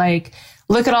leadership like,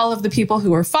 look at all of the people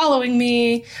who are following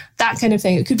me, that kind of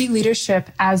thing. It could be leadership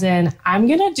as in, I'm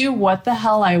going to do what the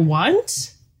hell I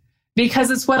want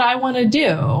because it's what I want to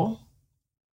do.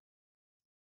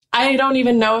 I don't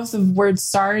even know if the word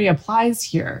sorry applies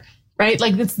here, right?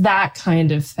 Like it's that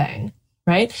kind of thing,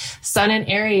 right? Sun in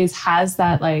Aries has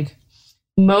that like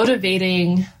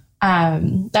motivating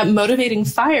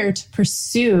fire to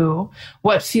pursue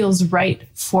what feels right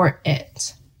for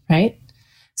it, right?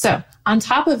 So on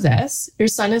top of this, your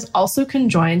sun is also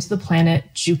conjoined to the planet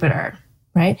Jupiter,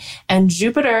 right? And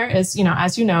Jupiter is, you know,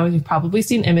 as you know, you've probably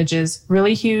seen images,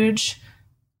 really huge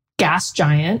gas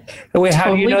giant. Wait, how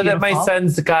totally do you know beautiful. that my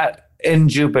sun's got in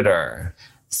Jupiter?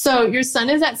 So your sun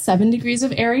is at 7 degrees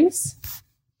of Aries.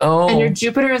 Oh. And your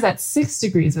Jupiter is at 6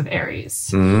 degrees of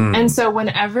Aries. And so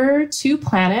whenever 2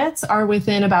 planets are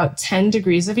within about 10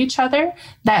 degrees of each other,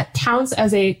 that counts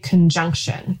as a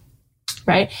conjunction.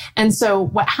 Right. And so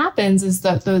what happens is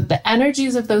that the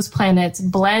energies of those planets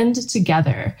blend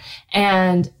together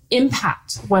and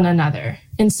impact one another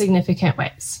in significant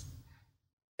ways.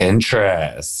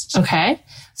 Interest. Okay.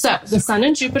 So the sun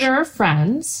and Jupiter are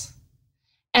friends.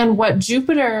 And what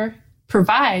Jupiter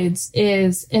provides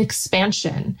is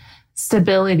expansion,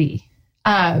 stability,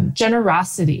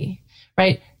 generosity,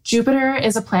 right? Jupiter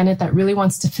is a planet that really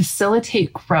wants to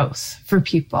facilitate growth for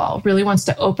people, really wants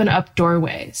to open up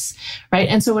doorways, right?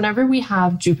 And so whenever we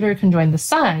have Jupiter conjoin the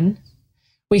sun,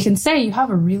 we can say you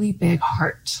have a really big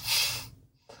heart,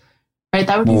 right?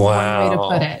 That would be one way to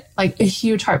put it, like a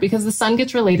huge heart, because the sun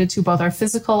gets related to both our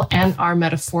physical and our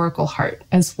metaphorical heart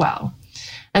as well.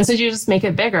 And so you just make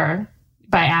it bigger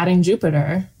by adding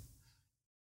Jupiter,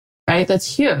 right?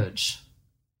 That's huge.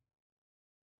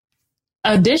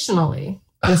 Additionally,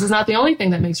 this is not the only thing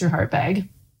that makes your heart big.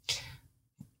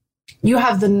 You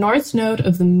have the north node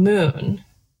of the moon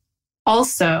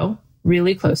also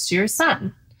really close to your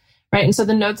sun, right? And so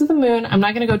the nodes of the moon, I'm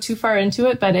not going to go too far into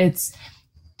it, but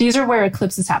these are where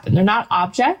eclipses happen. They're not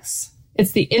objects.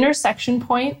 It's the intersection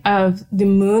point of the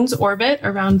moon's orbit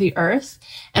around the earth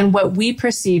and what we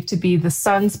perceive to be the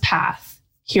sun's path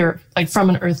here, like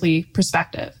from an earthly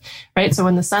perspective, right? So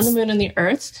when the sun, the moon, and the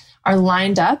earth are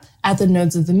lined up at the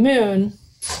nodes of the moon,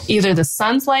 either the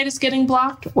sun's light is getting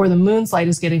blocked or the moon's light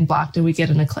is getting blocked and we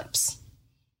get an eclipse.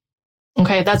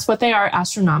 Okay, that's what they are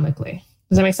astronomically.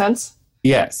 Does that make sense?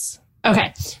 Yes.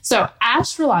 Okay. So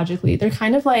astrologically, they're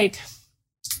kind of like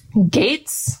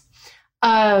gates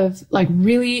of like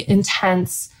really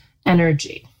intense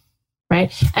energy,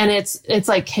 right? And it's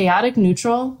like chaotic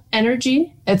neutral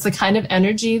energy. It's the kind of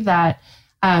energy that,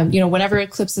 whenever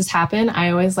eclipses happen,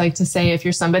 I always like to say, if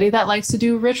you're somebody that likes to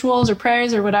do rituals or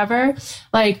prayers or whatever,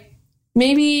 like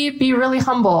maybe be really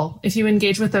humble if you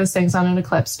engage with those things on an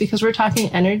eclipse, because we're talking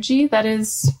energy that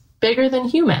is bigger than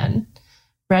human,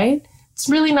 right? It's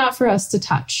really not for us to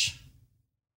touch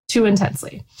too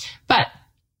intensely. But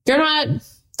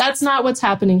that's not what's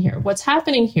happening here. What's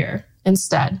happening here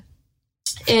instead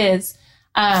is,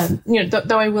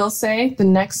 though I will say the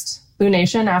next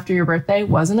lunation after your birthday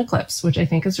was an eclipse, which I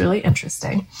think is really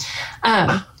interesting.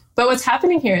 But what's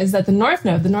happening here is that the North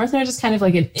Node is kind of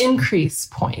like an increase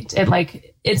point.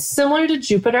 It's similar to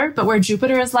Jupiter, but where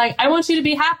Jupiter is like, I want you to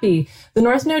be happy. The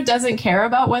North Node doesn't care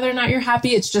about whether or not you're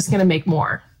happy. It's just going to make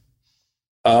more.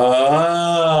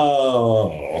 Oh.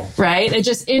 Right? It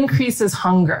just increases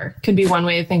hunger, could be one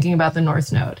way of thinking about the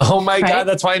North Node. Oh my God,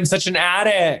 that's why I'm such an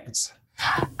addict.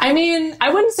 I mean,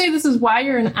 I wouldn't say this is why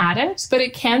you're an addict, but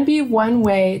it can be one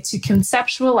way to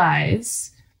conceptualize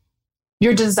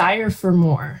your desire for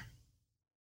more.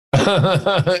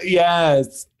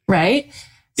 Yes. Right?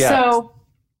 Yes. So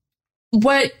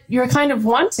what you're kind of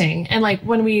wanting, and like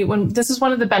when this is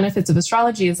one of the benefits of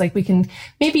astrology, is like we can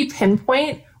maybe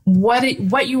pinpoint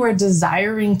what you are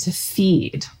desiring to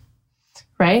feed,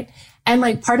 right? And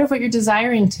like part of what you're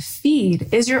desiring to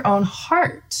feed is your own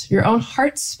heart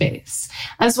space,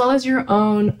 as well as your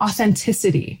own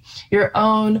authenticity, your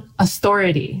own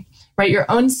authority, right? Your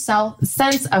own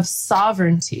sense of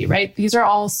sovereignty, right? These are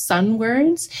all sun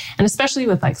words. And especially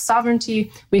with like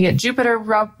sovereignty, we get Jupiter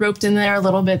roped in there a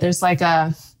little bit. There's like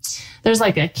a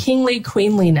kingly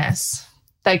queenliness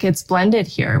that gets blended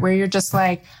here, where you're just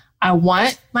like, I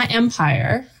want my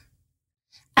empire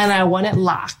and I want it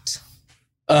locked.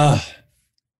 I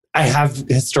have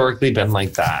historically been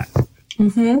like that.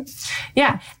 Mm-hmm.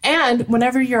 Yeah. And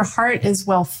whenever your heart is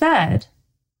well fed,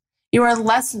 you are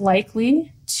less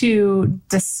likely to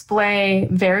display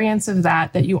variants of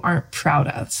that you aren't proud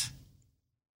of.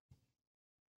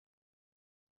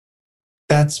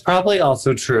 That's probably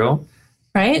also true.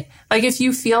 Right? Like if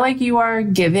you feel like you are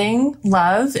giving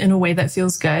love in a way that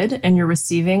feels good and you're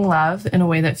receiving love in a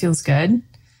way that feels good,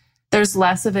 there's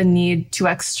less of a need to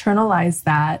externalize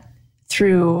that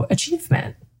through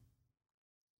achievement.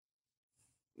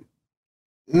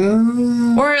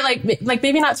 Or like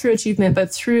maybe not through achievement,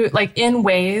 but through like in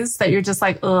ways that you're just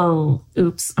like, oh,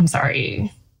 oops, I'm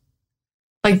sorry.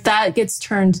 Like that gets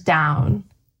turned down.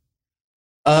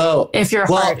 Oh, if your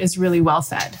heart is really well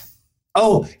fed.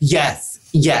 Oh, yes,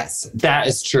 that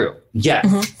is true.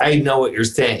 Yes, I know what you're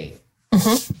saying.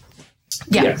 Mm-hmm.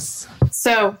 Yeah. Yes.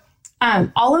 So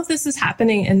all of this is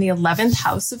happening in the 11th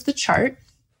house of the chart.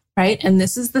 Right. And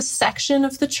this is the section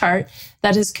of the chart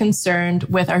that is concerned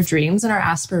with our dreams and our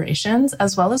aspirations,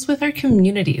 as well as with our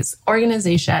communities,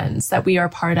 organizations that we are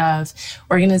part of,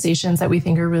 organizations that we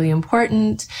think are really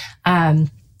important.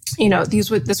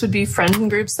 This would be friend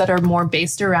groups that are more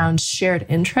based around shared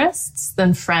interests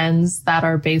than friends that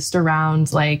are based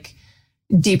around like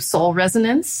deep soul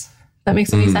resonance. That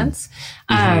makes any sense.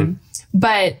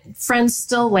 But friends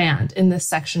still land in this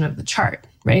section of the chart.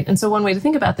 Right. And so one way to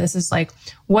think about this is like,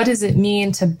 what does it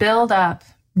mean to build up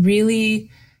really,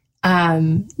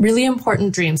 really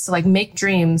important dreams? So like make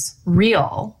dreams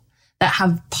real that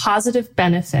have positive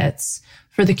benefits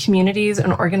for the communities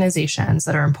and organizations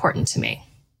that are important to me.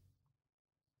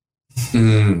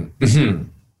 Mm-hmm.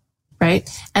 Right.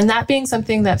 And that being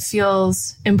something that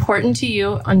feels important to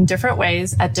you in different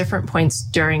ways at different points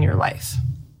during your life.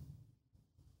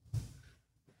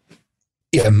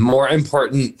 Yeah. More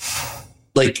important.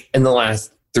 Like in the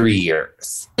last 3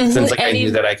 years, since like I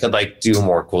knew that I could like do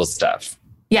more cool stuff.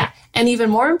 Yeah. And even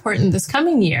more important this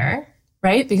coming year,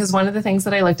 right? Because one of the things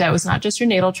that I looked at was not just your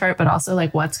natal chart, but also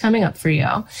like what's coming up for you.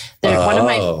 One of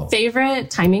my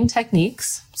favorite timing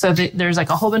techniques. So there's like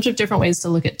a whole bunch of different ways to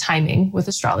look at timing with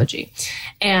astrology.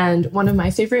 And one of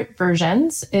my favorite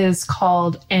versions is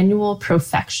called annual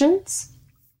profections.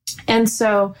 And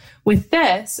so with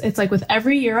this, it's like with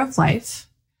every year of life,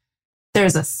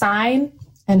 there's a sign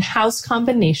and house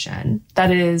combination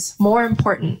that is more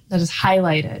important, that is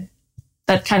highlighted,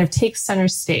 that kind of takes center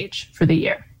stage for the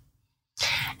year.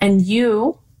 And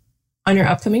you, on your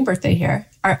upcoming birthday here,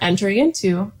 are entering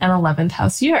into an 11th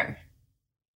house year.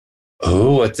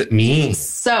 Oh, what's it mean?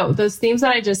 So those themes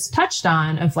that I just touched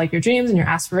on of like your dreams and your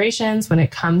aspirations when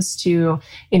it comes to,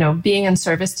 being in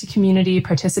service to community,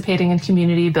 participating in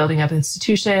community, building up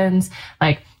institutions,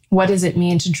 like what does it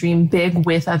mean to dream big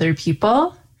with other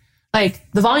people? Like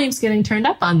the volume's getting turned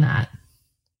up on that.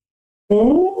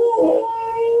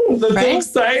 Ooh, that's right?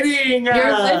 exciting.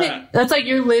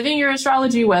 You're living your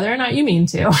astrology whether or not you mean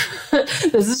to.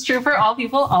 This is true for all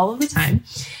people all of the time.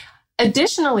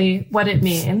 Additionally, what it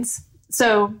means,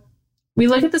 so we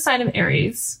look at the sign of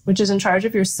Aries, which is in charge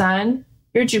of your sun,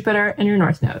 your Jupiter, and your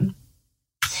North Node.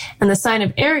 And the sign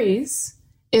of Aries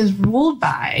is ruled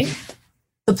by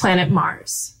the planet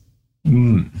Mars.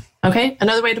 Okay?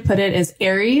 Another way to put it is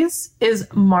Aries is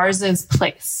Mars's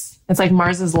place. It's like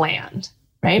Mars's land,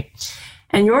 right?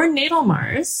 And your natal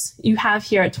Mars, you have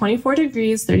here at 24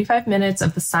 degrees, 35 minutes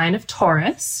of the sign of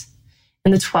Taurus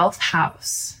in the 12th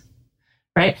house,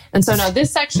 right? And so now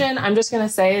this section, I'm just going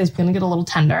to say is going to get a little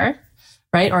tender,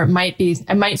 right? Or it might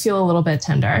feel a little bit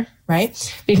tender,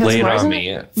 right? Because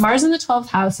Mars in the 12th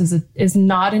house is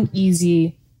not an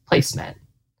easy placement.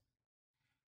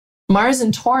 Mars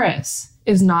in Taurus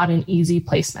is not an easy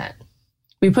placement.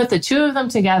 We put the two of them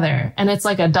together and it's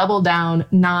like a double down,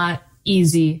 not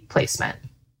easy placement.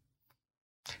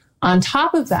 On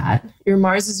top of that, your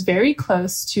Mars is very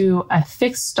close to a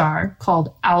fixed star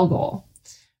called Algol,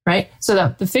 right?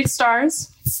 So the fixed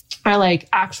stars are like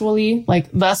actually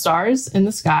like the stars in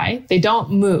the sky. They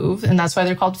don't move, and that's why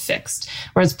they're called fixed.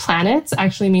 Whereas planets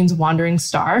actually means wandering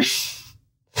star,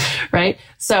 right?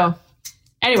 So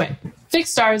anyway,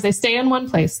 fixed stars, they stay in one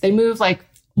place. They move like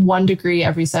 1 degree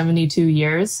every 72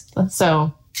 years.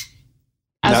 So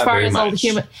as far as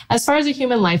a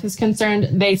human life is concerned,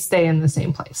 they stay in the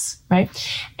same place, right?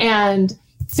 And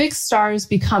fixed stars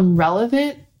become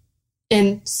relevant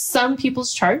in some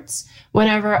people's charts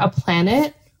whenever a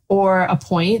planet or a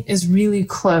point is really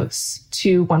close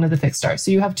to one of the fixed stars.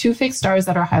 So you have 2 fixed stars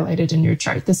that are highlighted in your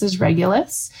chart. This is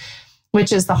Regulus,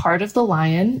 which is the heart of the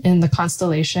lion in the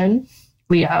constellation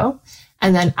Leo,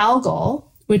 and then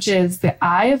Algol, which is the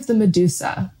eye of the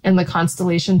Medusa in the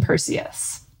constellation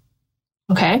Perseus.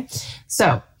 Okay,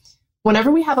 so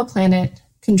whenever we have a planet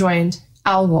conjoined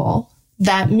Algol,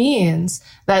 that means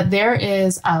that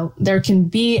there can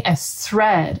be a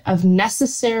thread of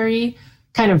necessary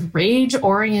kind of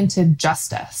rage-oriented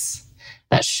justice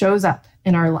that shows up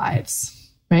in our lives,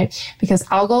 right? Because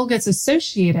Algol gets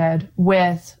associated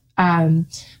with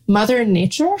Mother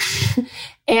Nature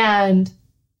and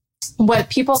what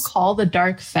people call the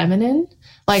dark feminine,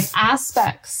 like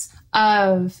aspects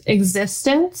of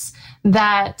existence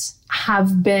that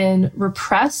have been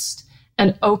repressed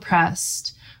and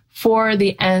oppressed for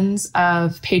the ends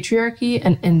of patriarchy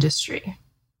and industry.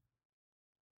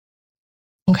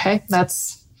 Okay,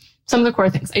 that's some of the core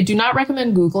things. I do not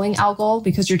recommend Googling Algol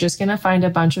because you're just going to find a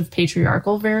bunch of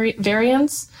patriarchal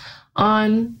variants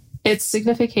on its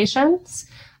significations,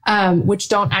 which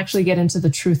don't actually get into the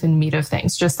truth and meat of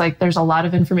things. Just like there's a lot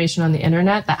of information on the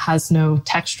internet that has no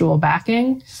textual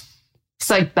backing. It's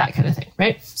like that kind of thing,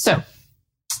 right? So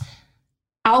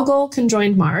Algol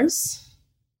conjoined Mars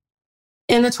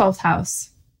in the 12th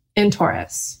house in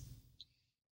Taurus.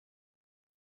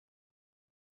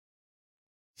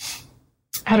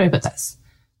 How do I put this?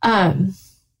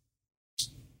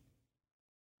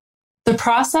 The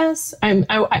process,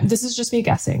 this is just me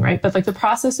guessing, right? But like the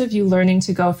process of you learning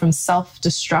to go from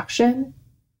self-destruction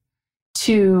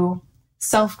to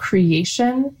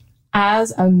self-creation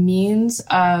as a means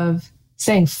of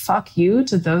saying fuck you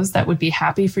to those that would be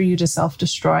happy for you to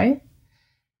self-destroy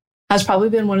has probably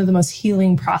been one of the most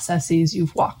healing processes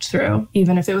you've walked through,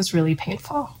 even if it was really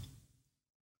painful.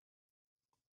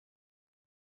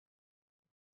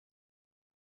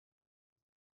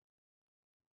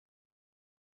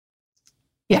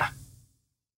 Yeah.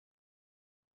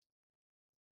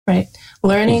 Right.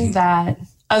 Learning that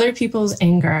other people's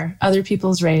anger, other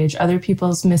people's rage, other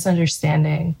people's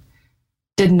misunderstanding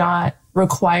did not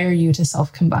require you to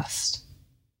self-combust.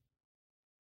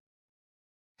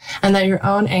 And that your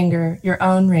own anger, your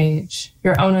own rage,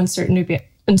 your own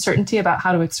uncertainty about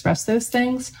how to express those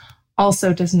things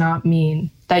also does not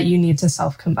mean that you need to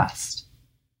self-combust.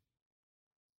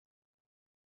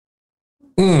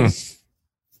 And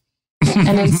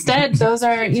instead, those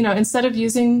are, instead of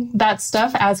using that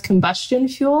stuff as combustion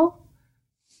fuel,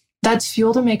 that's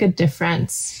fuel to make a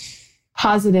difference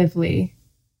positively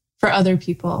for other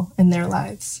people in their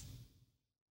lives,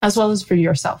 as well as for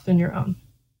yourself in your own.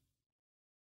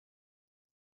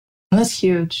 And that's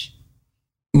huge.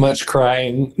 Much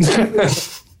crying.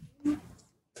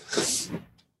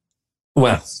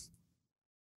 Well,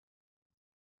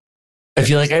 I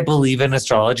feel like I believe in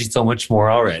astrology so much more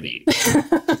already.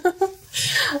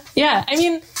 Yeah, I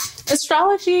mean,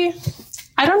 astrology,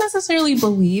 I don't necessarily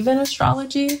believe in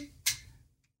astrology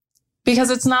because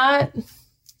it's not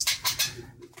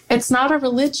a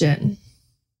religion.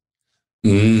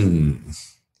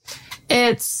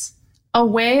 It's a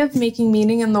way of making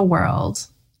meaning in the world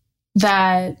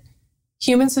that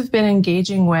humans have been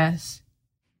engaging with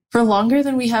for longer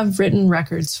than we have written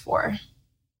records for.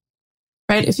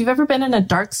 Right? If you've ever been in a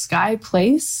dark sky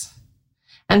place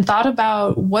and thought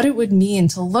about what it would mean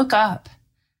to look up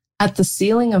at the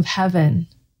ceiling of heaven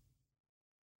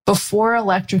before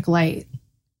electric light,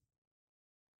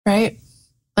 right?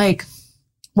 Like,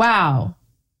 wow.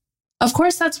 Of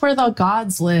course, that's where the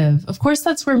gods live. Of course,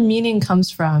 that's where meaning comes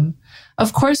from.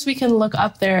 Of course, we can look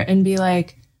up there and be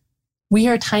like, we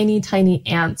are tiny, tiny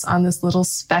ants on this little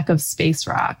speck of space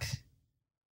rock.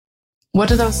 What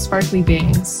do those sparkly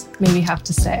beings maybe have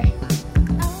to say?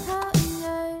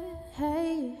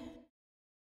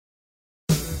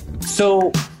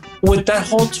 So with that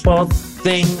whole 12th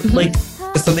thing, like,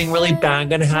 is something really bad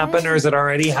going to happen, or is it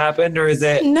already happened, or is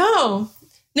it? No.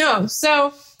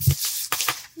 So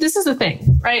this is the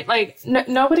thing, right? Like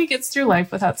nobody gets through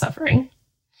life without suffering,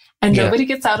 and nobody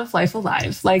gets out of life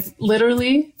alive. Like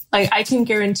literally, like I can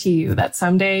guarantee you that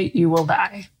someday you will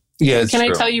die. Yeah. Can I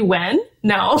tell you when?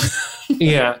 No.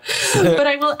 Yeah. But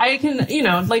I can,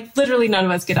 like literally none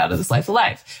of us get out of this life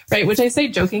alive, right? Which I say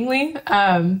jokingly.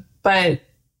 But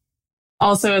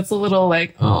also it's a little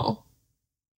like, oh,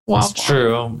 wow. It's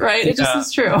true. Right? It just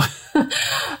is true.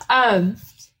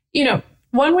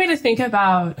 One way to think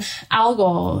about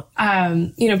Algol,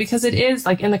 because it is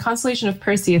like in the constellation of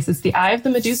Perseus, it's the eye of the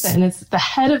Medusa and it's the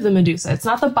head of the Medusa. It's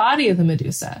not the body of the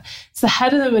Medusa. It's the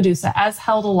head of the Medusa as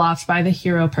held aloft by the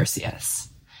hero Perseus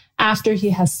after he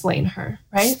has slain her,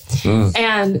 right?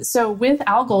 And so with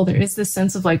Algol, there is this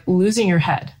sense of like losing your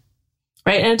head,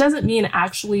 right? And it doesn't mean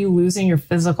actually losing your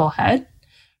physical head,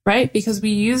 right? Because we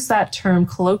use that term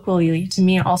colloquially to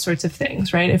mean all sorts of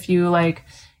things, right? If you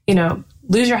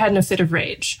lose your head in a fit of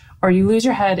rage, or you lose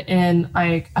your head in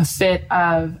like a fit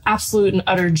of absolute and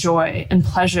utter joy and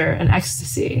pleasure and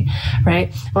ecstasy,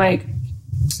 right? Like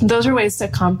those are ways to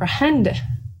comprehend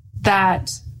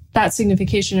that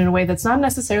signification in a way that's not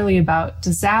necessarily about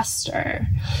disaster.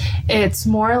 It's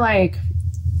more like,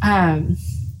 and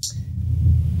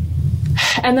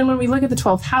then when we look at the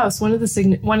 12th house, one of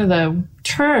the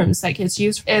terms that gets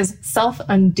used is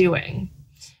self-undoing.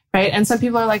 Right. And some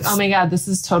people are like, oh my God, this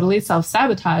is totally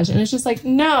self-sabotage. And it's just like,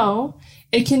 no,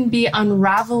 it can be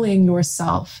unraveling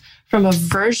yourself from a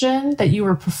version that you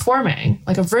were performing,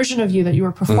 like a version of you that you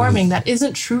were performing that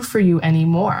isn't true for you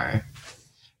anymore.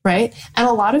 Right. And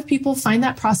a lot of people find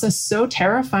that process so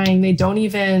terrifying, they don't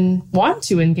even want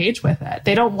to engage with it.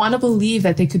 They don't want to believe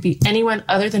that they could be anyone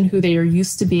other than who they are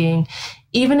used to being,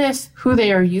 even if who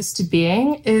they are used to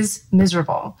being is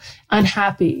miserable,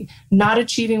 unhappy, not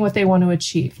achieving what they want to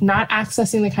achieve, not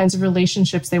accessing the kinds of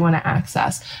relationships they want to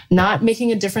access, not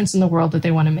making a difference in the world that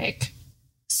they want to make.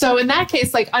 So in that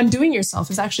case, like undoing yourself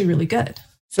is actually really good.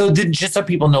 So just so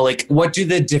people know, like, what do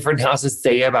the different houses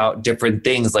say about different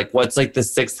things? Like, what's like the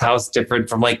 6th house different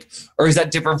from like, or is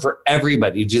that different for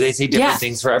everybody? Do they say different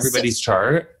things for everybody's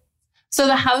chart? So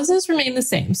the houses remain the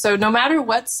same. So no matter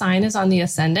what sign is on the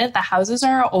ascendant, the houses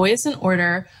are always in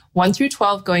order 1 through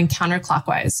 12 going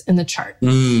counterclockwise in the chart,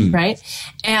 right?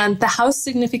 And the house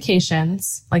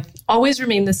significations like always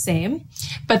remain the same,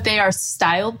 but they are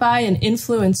styled by and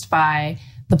influenced by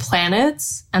the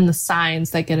planets and the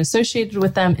signs that get associated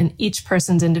with them in each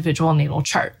person's individual natal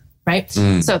chart, right?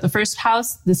 So the 1st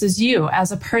house, this is you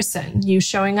as a person, you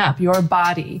showing up, your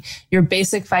body, your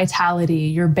basic vitality,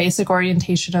 your basic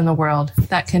orientation in the world,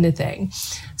 that kind of thing.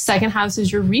 2nd house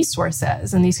is your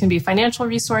resources, and these can be financial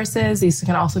resources. These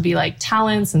can also be like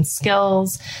talents and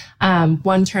skills.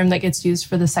 One term that gets used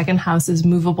for the 2nd house is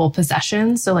movable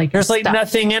possessions. So like there's like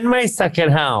nothing in my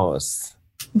 2nd house.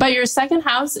 But your 2nd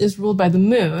house is ruled by the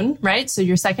moon, right? So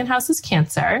your 2nd house is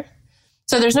Cancer.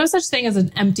 So there's no such thing as an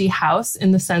empty house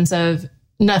in the sense of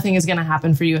nothing is going to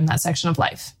happen for you in that section of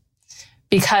life.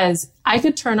 Because I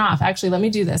could turn off, actually, let me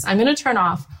do this. I'm going to turn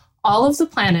off all of the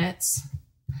planets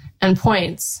and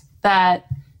points that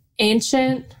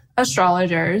ancient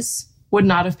astrologers would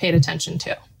not have paid attention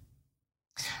to.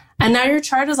 And now your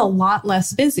chart is a lot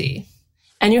less busy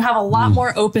and you have a lot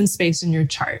more open space in your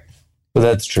chart. Well,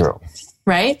 that's true.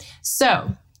 Right?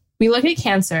 So we look at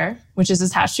Cancer, which is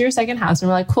attached to your 2nd house, and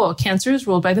we're like, cool, Cancer is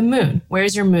ruled by the moon.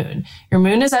 Where's your moon? Your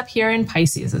moon is up here in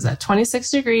Pisces. It's at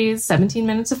 26 degrees, 17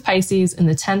 minutes of Pisces in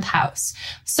the 10th house.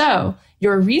 So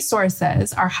your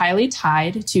resources are highly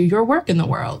tied to your work in the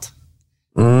world,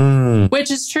 which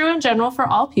is true in general for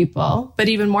all people, but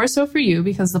even more so for you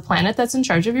because the planet that's in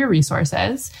charge of your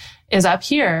resources is up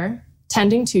here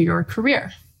tending to your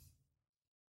career.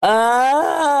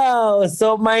 Oh,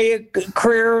 so my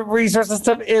career resource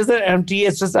system isn't empty.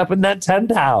 It's just up in that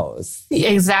 10th house.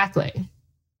 Exactly.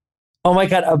 Oh my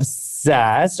God,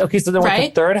 obsessed. Okay, so then what's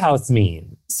the third house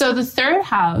mean? So the third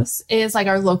house is like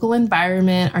our local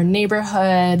environment, our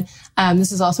neighborhood.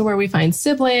 This is also where we find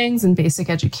siblings and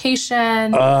basic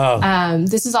education.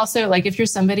 This is also like if you're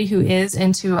somebody who is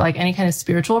into like any kind of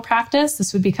spiritual practice,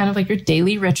 this would be kind of like your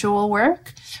daily ritual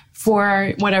work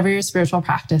for whatever your spiritual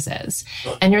practice is.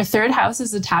 And your third house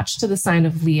is attached to the sign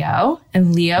of Leo,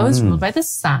 and Leo is ruled by the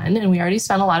sun. And we already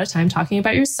spent a lot of time talking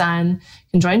about your sun,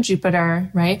 conjoined Jupiter,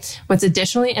 right? What's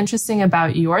additionally interesting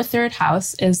about your third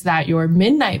house is that your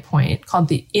midnight point, called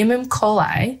the Imum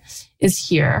Coli, is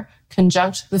here,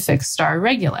 conjunct the fixed star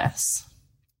Regulus,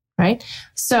 right?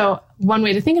 So one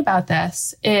way to think about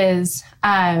this is,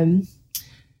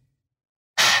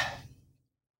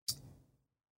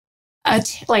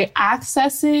 like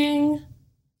accessing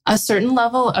a certain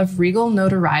level of regal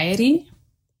notoriety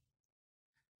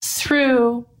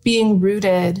through being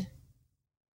rooted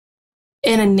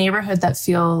in a neighborhood that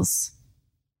feels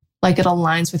like it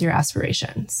aligns with your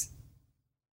aspirations.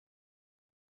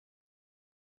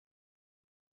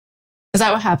 Is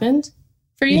that what happened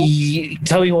for you?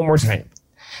 Tell me one more time.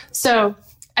 So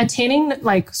attaining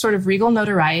like sort of regal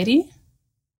notoriety.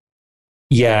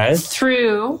 Yes.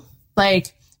 Through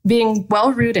like being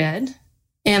well-rooted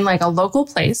in like a local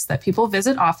place that people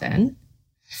visit often,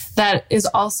 that is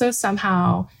also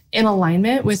somehow in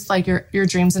alignment with like your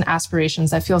dreams and aspirations,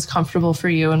 that feels comfortable for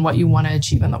you and what you want to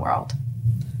achieve in the world.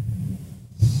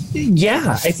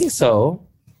 Yeah, I think so.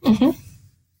 Mm-hmm.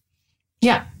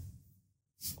 Yeah.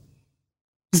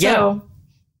 So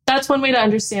that's one way to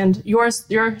understand your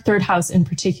third house in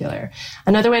particular.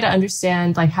 Another way to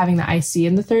understand like having the IC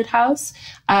in the third house,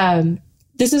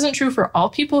 this isn't true for all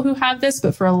people who have this,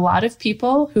 but for a lot of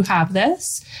people who have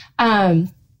this,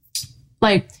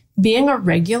 like being a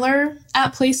regular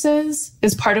at places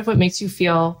is part of what makes you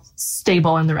feel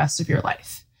stable in the rest of your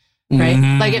life. Right?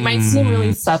 Like it might seem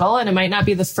really subtle and it might not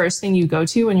be the first thing you go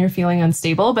to when you're feeling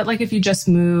unstable. But like if you just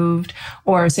moved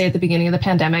or say at the beginning of the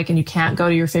pandemic and you can't go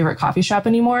to your favorite coffee shop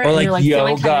anymore. Or and like you're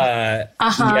like yoga.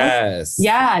 Feeling Yes.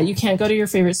 Yeah. You can't go to your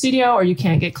favorite studio or you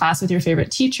can't get class with your favorite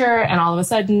teacher. And all of a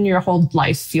sudden your whole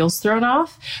life feels thrown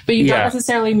off. But you don't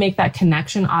necessarily make that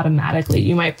connection automatically.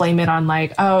 You might blame it on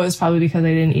like, oh, it's probably because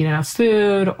I didn't eat enough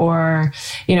food or,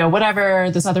 you know,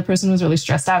 whatever. This other person was really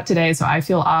stressed out today, so I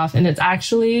feel off. And it's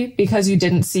actually because you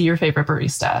didn't see your favorite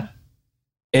barista.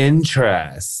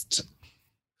 Interest.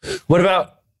 What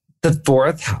about the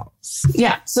fourth house?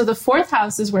 Yeah. So the fourth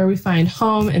house is where we find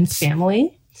home and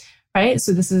family, right?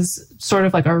 So this is sort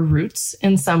of like our roots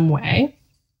in some way,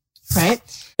 right?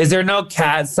 Is there no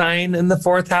cat sign in the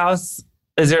fourth house?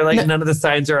 Is there like none of the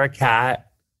signs are a cat?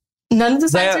 None of the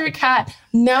signs are a cat.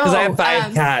 No. Because I have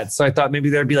 5 cats. So I thought maybe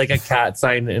there'd be like a cat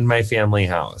sign in my family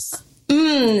house.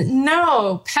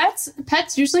 No,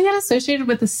 pets usually get associated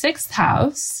with the 6th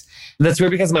house. That's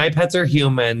weird because my pets are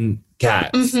human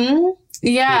cats. Mm-hmm.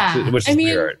 Yeah. Which is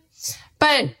weird.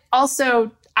 But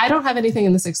also, I don't have anything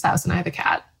in the 6th house and I have a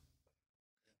cat.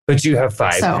 But you have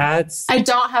 5 cats? I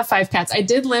don't have 5 cats. I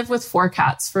did live with 4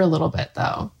 cats for a little bit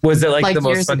though. Was it like the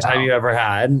most fun time you ever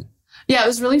had? Yeah, it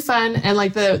was really fun. And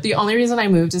like the only reason I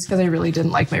moved is because I really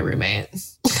didn't like my roommate.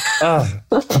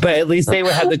 But at least they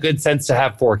would have the good sense to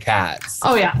have 4 cats.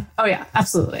 Oh yeah,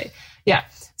 absolutely. Yeah.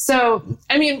 So,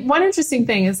 I mean, one interesting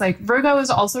thing is like Virgo is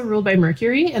also ruled by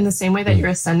Mercury in the same way that your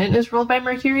ascendant is ruled by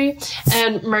Mercury.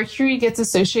 And Mercury gets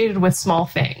associated with small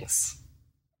things.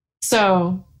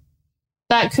 So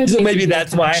that could So maybe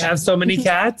that's why I have so many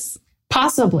cats?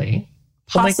 Possibly.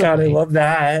 Oh my God, I love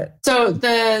that. So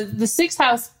the 6th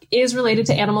house is related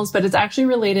to animals, but it's actually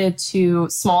related to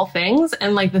small things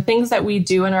and like the things that we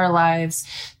do in our lives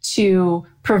to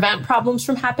prevent problems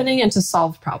from happening and to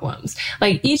solve problems.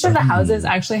 Like each of the houses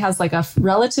actually has like a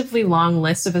relatively long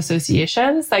list of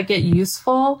associations that get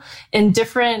useful in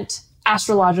different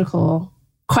astrological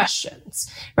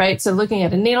questions, right? So looking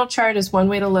at a natal chart is one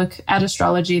way to look at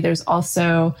astrology. There's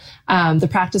also the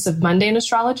practice of mundane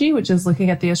astrology, which is looking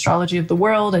at the astrology of the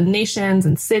world and nations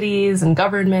and cities and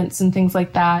governments and things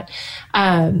like that.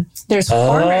 There's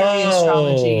horary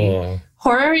astrology.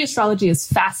 Horary astrology is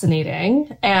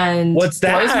fascinating and what's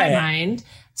that? Blows my mind.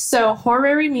 So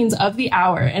horary means of the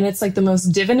hour, and it's like the most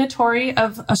divinatory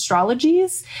of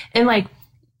astrologies. And like,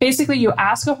 basically, you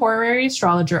ask a horary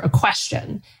astrologer a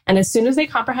question, and as soon as they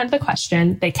comprehend the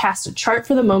question, they cast a chart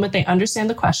for the moment they understand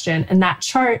the question, and that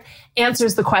chart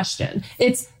answers the question.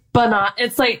 It's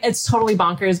totally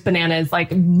bonkers, bananas,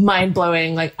 like mind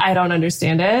blowing. Like I don't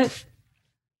understand it.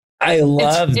 I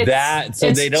love that.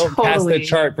 So they don't pass the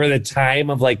chart for the time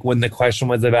of like when the question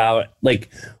was about, like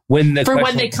when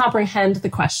they comprehend the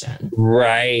question.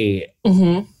 Right.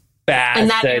 Mm-hmm. And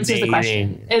that answers the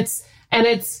question. It's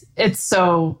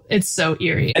so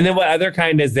eerie. And then what other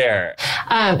kind is there?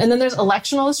 And then there's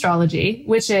electional astrology,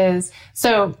 which is,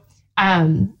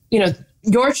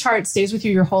 your chart stays with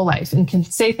you your whole life and can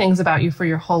say things about you for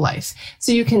your whole life.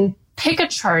 So you can pick a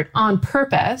chart on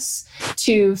purpose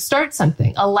to start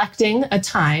something, electing a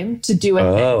time to do a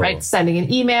thing, right? Sending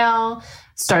an email,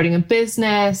 starting a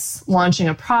business, launching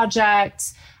a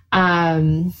project,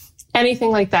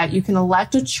 anything like that. You can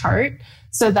elect a chart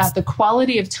so that the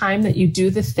quality of time that you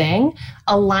do the thing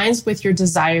aligns with your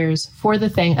desires for the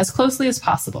thing as closely as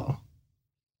possible.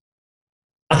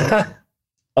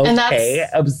 And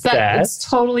obsessed.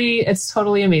 It's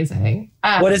totally amazing.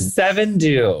 What does 7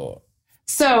 do?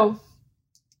 So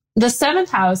the 7th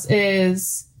house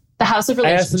is the house of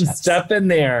relationships. I have some stuff in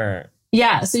there.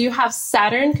 Yeah. So you have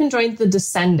Saturn conjoined the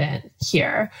descendant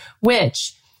here,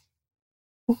 which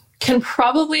can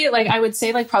probably, I would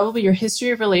say, probably your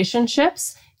history of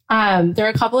relationships. There are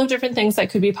a couple of different things that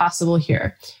could be possible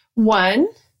here. One,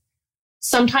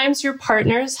 sometimes your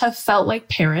partners have felt like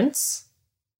parents.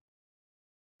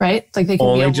 Right? Like they can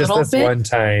only be a just little this bit, one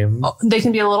time. They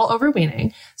can be a little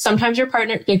overweening. Sometimes your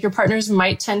partners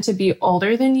might tend to be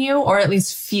older than you, or at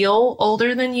least feel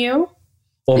older than you.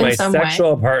 Well, my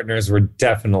sexual partners were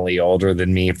definitely older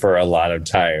than me for a lot of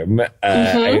time.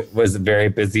 I was very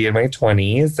busy in my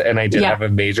 20s, and I did have a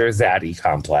major zaddy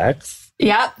complex.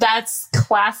 Yeah, that's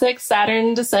classic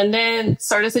Saturn descendant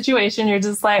sort of situation. You're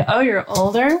just like, oh, you're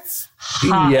older?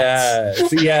 Hot.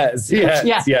 Yes.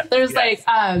 There's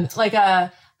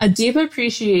a deep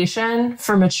appreciation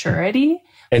for maturity.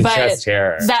 And chest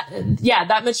hair.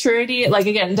 That maturity,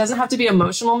 again, it doesn't have to be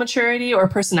emotional maturity or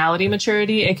personality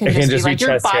maturity. It can just be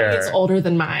your body is older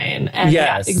than mine. And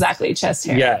exactly, chest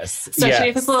hair. Yes. Especially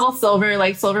if it's a little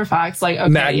silver fox, okay,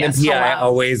 Magnum PI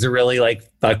always really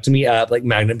fucked me up.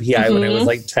 Magnum PI when I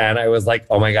was 10, I was like,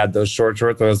 oh my God, those short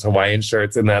shorts, those Hawaiian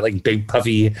shirts and that big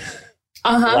puffy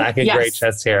black and gray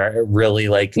chest hair. It really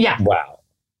wow.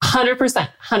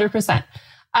 100%.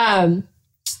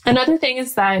 Another thing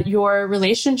is that your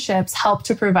relationships help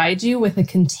to provide you with a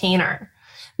container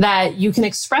that you can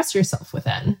express yourself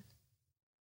within.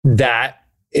 That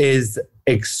is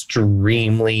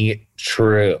extremely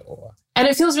true. And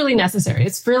it feels really necessary.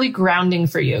 It's really grounding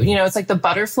for you. It's like the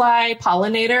butterfly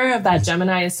pollinator of that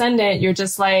Gemini ascendant. You're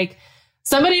just like,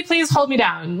 somebody please hold me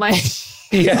down.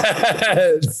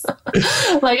 Yes.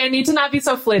 I need to not be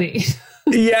so flitty.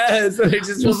 Yes, and it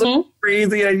just feels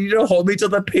crazy. I need you to hold me till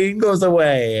the pain goes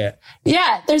away.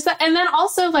 Yeah, there's that. And then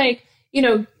also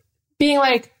being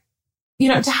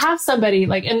to have somebody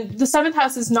and the 7th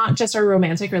house is not just our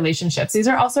romantic relationships. These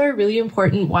are also our really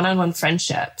important one-on-one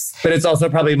friendships. But it's also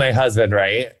probably my husband,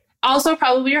 right? Also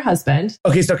probably your husband.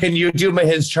 Okay, so can you do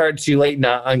his chart too?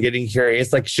 Not on Getting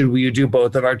Curious. Should we do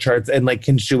both of our charts? And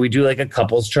should we do a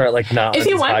couples chart? Not if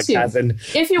you want to.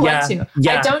 If you want to.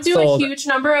 Yeah, I don't do a huge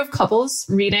number of couples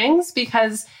readings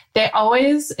because they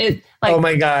always oh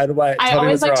my God, what? Tell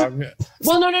me what's wrong.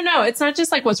 Well, no. It's not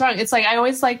just what's wrong. It's I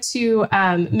always like to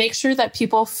make sure that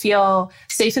people feel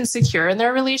safe and secure in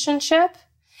their relationship.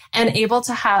 And able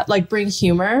to have bring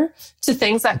humor to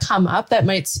things that come up that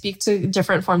might speak to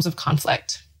different forms of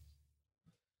conflict.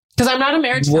 Because I'm not a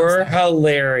marriage counselor. We're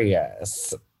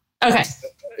hilarious. Okay.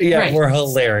 Yeah, right. We're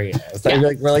hilarious. Yeah.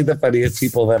 We're the funniest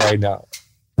people that I know.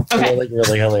 Okay. We're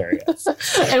really hilarious.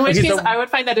 In which case, I would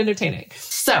find that entertaining.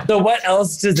 So what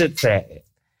else does it say?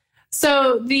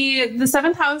 So the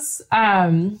 7th house.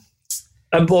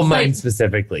 Mine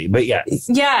specifically, but yes.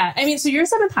 Yeah, so your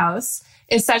 7th house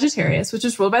is Sagittarius, which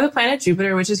is ruled by the planet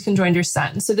Jupiter, which is conjoined your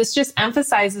sun. So this just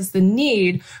emphasizes the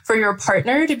need for your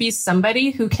partner to be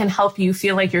somebody who can help you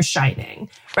feel like you're shining,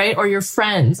 right? Or your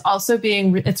friends also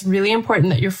it's really important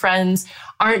that your friends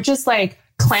aren't just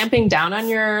clamping down on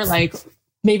your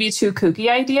maybe too kooky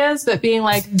ideas, but being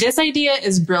this idea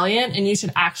is brilliant and you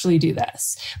should actually do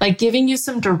this. Giving you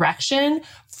some direction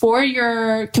for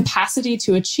your capacity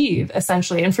to achieve,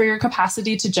 essentially, and for your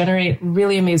capacity to generate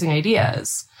really amazing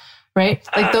ideas. Right?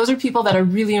 Those are people that are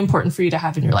really important for you to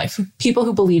have in your life. People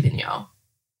who believe in you.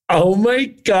 Oh my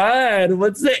God.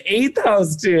 What's the 8th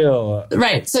house do?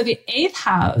 Right. So the 8th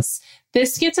house,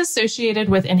 this gets associated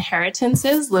with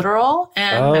inheritances, literal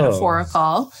and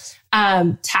metaphorical,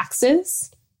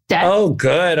 taxes, debt. Oh,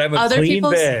 good. I'm a clean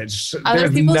bitch. Other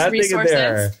There's people's nothing resources. In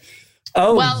there.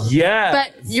 Oh, well, yeah.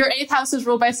 But your 8th house is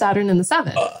ruled by Saturn in the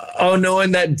 7th. Oh, no.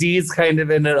 And that D is kind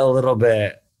of in it a little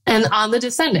bit. and on the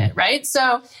descendant, right?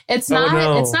 So it's not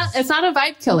a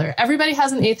vibe killer. Everybody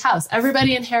has an 8th house.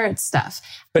 Everybody inherits stuff.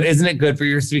 But isn't it good for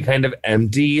yours to be kind of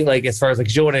empty? Like, as far as like,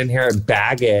 you don't want to inherit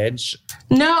baggage.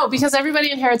 No, because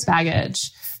everybody inherits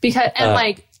baggage.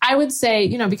 Like, I would say,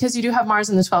 you know, because you do have Mars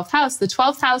in the 12th house, the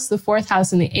 12th house, the 4th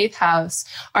house, and the 8th house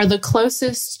are the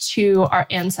closest to our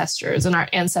ancestors and our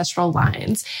ancestral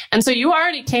lines. And so you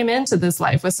already came into this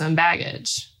life with some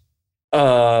baggage.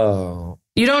 Oh.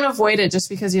 You don't avoid it just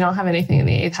because you don't have anything in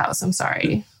the 8th house. I'm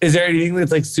sorry. Is there anything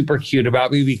that's like super cute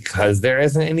about me because there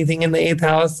isn't anything in the 8th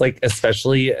house? Like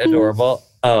especially adorable?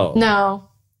 Oh.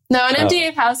 No, an empty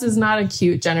 8th house is not a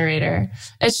cute generator.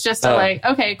 It's just like,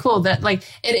 okay, cool. That like,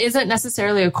 it isn't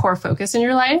necessarily a core focus in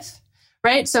your life,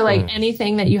 right? So like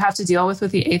anything that you have to deal with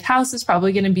the 8th house is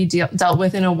probably going to be dealt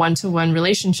with in a one-to-one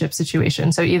relationship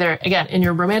situation. So either, again, in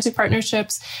your romantic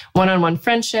partnerships, one-on-one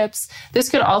friendships. This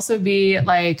could also be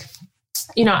like,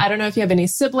 you know, I don't know if you have any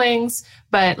siblings,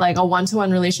 but like a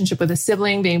one-to-one relationship with a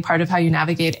sibling being part of how you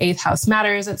navigate 8th house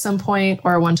matters at some point,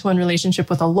 or a one-to-one relationship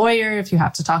with a lawyer if you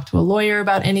have to talk to a lawyer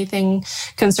about anything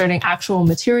concerning actual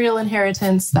material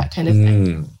inheritance, that kind of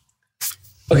thing.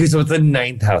 Okay, so what's the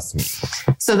 9th house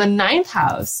mean? So the 9th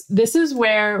house, this is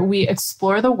where we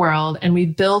explore the world and we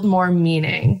build more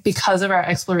meaning because of our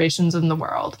explorations in the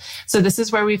world. So this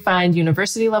is where we find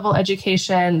university level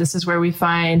education. This is where we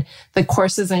find the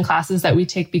courses and classes that we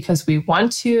take because we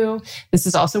want to. This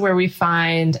is also where we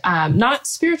find not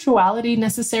spirituality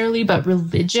necessarily, but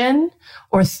religion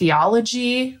or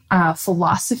theology,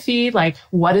 philosophy. Like,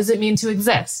 what does it mean to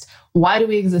exist? Why do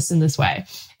we exist in this way?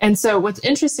 And so what's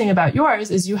interesting about yours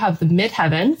is you have the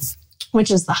midheaven, which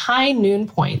is the high noon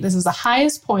point. This is the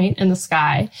highest point in the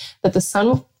sky that the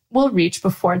sun will reach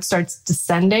before it starts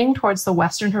descending towards the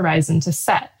western horizon to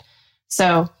set.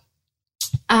 So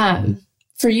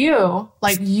for you,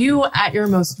 like you at your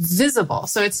most visible,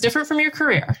 so it's different from your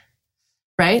career,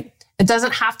 right? It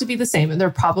doesn't have to be the same. And they're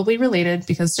probably related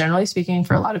because generally speaking,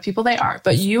 for a lot of people, they are.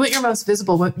 But you at your most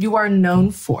visible, what you are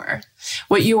known for,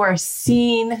 what you are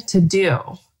seen to do,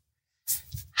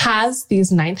 has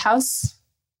these 9th house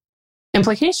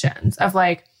implications of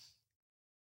like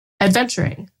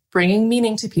adventuring, bringing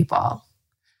meaning to people,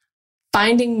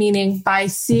 finding meaning by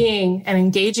seeing and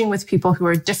engaging with people who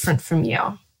are different from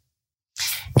you.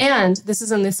 And this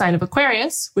is in the sign of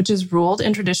Aquarius, which is ruled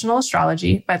in traditional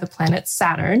astrology by the planet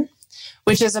Saturn,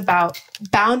 which is about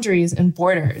boundaries and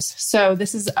borders. So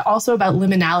this is also about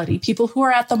liminality, people who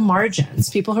are at the margins,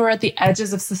 people who are at the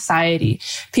edges of society,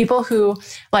 people who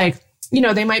like, you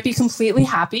know, they might be completely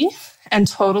happy and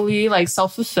totally like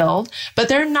self-fulfilled, but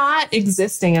they're not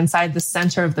existing inside the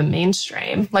center of the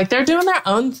mainstream. Like they're doing their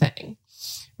own thing,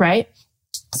 right?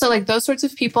 So like those sorts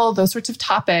of people, those sorts of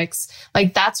topics,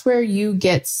 like that's where you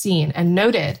get seen and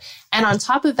noted. And on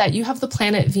top of that, you have the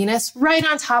planet Venus right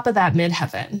on top of that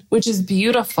midheaven, which is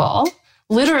beautiful,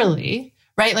 literally,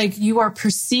 right? Like you are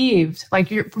perceived, like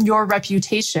your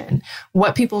reputation,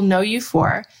 what people know you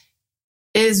for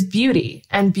is beauty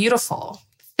and beautiful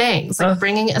things, like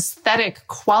bringing aesthetic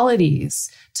qualities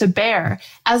to bear,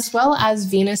 as well as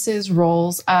Venus's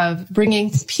roles of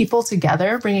bringing people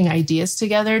together, bringing ideas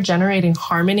together, generating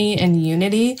harmony and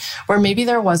unity where maybe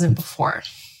there wasn't before.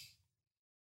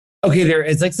 Okay, there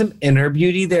is like some inner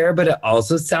beauty there, but it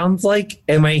also sounds like,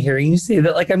 am I hearing you say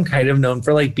that like I'm kind of known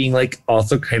for like being like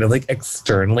also kind of like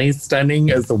externally stunning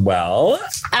as well?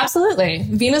 Absolutely.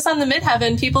 Venus on the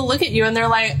midheaven, people look at you and they're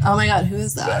like, oh my God, who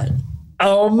is that?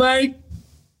 Oh my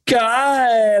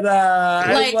God.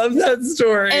 I love that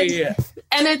story.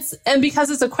 And because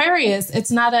it's Aquarius,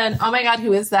 it's not an, oh my God,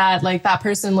 who is that? Like that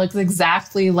person looks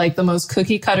exactly like the most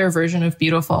cookie cutter version of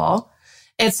beautiful.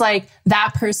 It's like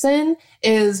that person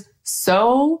is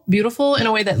so beautiful in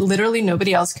a way that literally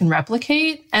nobody else can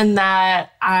replicate and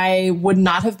that I would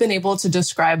not have been able to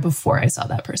describe before I saw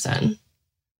that person.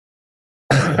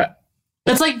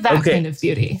 It's like that kind of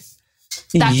beauty.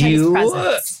 That kind of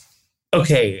presence.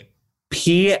 Okay.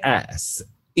 P.S.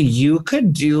 You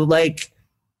could do like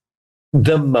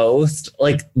the most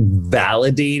like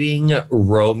validating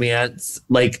romance,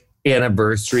 like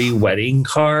anniversary wedding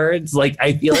cards. Like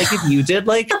I feel like if you did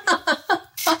like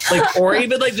or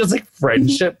even like just like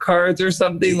friendship cards or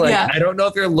something, like I don't know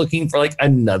if you're looking for like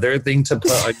another thing to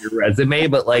put on your resume,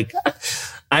 but like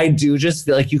I do just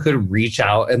feel like you could reach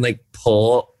out and like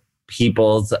pull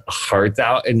people's hearts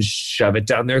out and shove it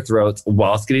down their throats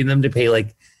whilst getting them to pay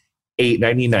like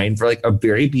 $8.99 for like a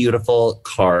very beautiful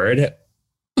card.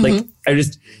 Like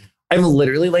I'm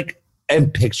literally like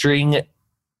I'm picturing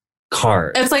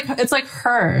cards. It's like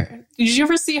Her. Did you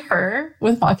ever see Her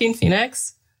with Joaquin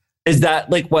Phoenix? Is that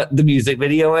like what the music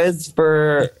video is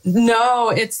for? No,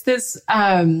 it's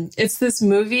this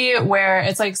movie where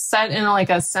it's like set in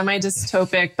like a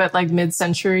semi-dystopic but like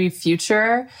mid-century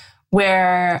future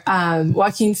where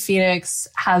Joaquin Phoenix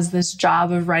has this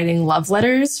job of writing love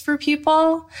letters for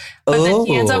people, but then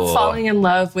he ends up falling in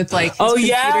love with like his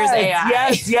computer's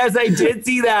AI. Yes, I did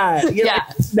see that.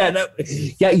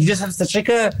 Yeah, you just have such like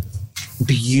a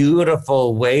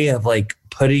beautiful way of like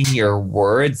putting your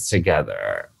words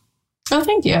together. Oh,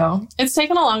 thank you. It's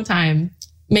taken a long time.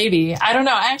 Maybe. I don't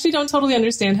know. I actually don't totally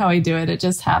understand how I do it. It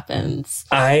just happens.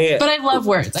 But I love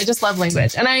words. I just love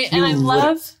language. And I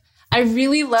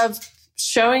really love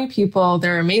showing people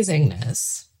their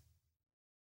amazingness.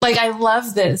 Like, I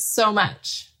love this so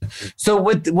much. So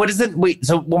what is it? Wait,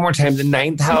 so one more time. The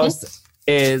ninth house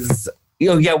is,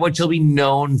 what you'll be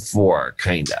known for,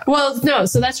 kind of. Well, no.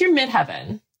 So that's your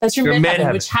midheaven. That's your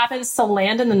midheaven, which happens to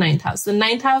land in the ninth house. The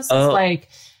ninth house is like,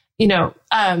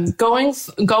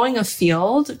 going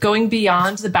afield, going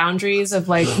beyond the boundaries of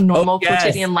like normal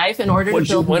quotidian life in order to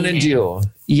build meaning. Do.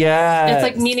 Yeah. It's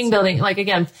like meaning building. Like,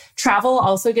 again, travel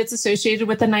also gets associated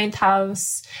with the ninth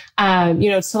house.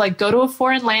 To like go to a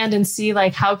foreign land and see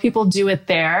like how people do it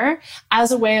there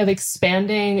as a way of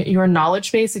expanding your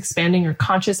knowledge base, expanding your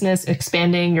consciousness,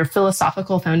 expanding your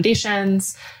philosophical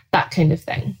foundations, that kind of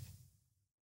thing.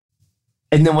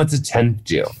 And then what's the 10th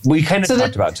do? We kind of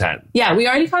talked about 10. Yeah, we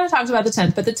already kind of talked about the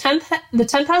 10th, but the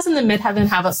 10th house and the midheaven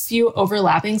have a few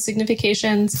overlapping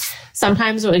significations.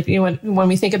 Sometimes when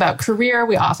we think about career,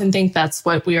 we often think that's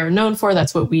what we are known for.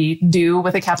 That's what we do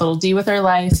with a capital D with our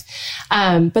life.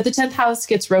 But the 10th house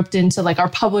gets roped into like our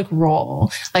public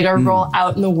role, like our role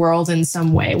out in the world in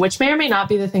some way, which may or may not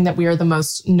be the thing that we are the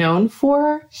most known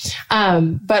for,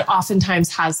 but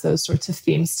oftentimes has those sorts of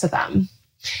themes to them.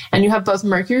 And you have both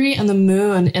Mercury and the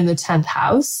moon in the 10th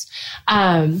house,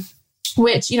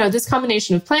 which, this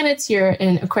combination of planets here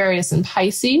in Aquarius and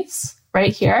Pisces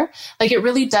right here, like it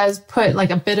really does put like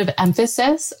a bit of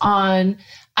emphasis on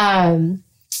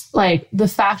like the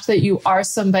fact that you are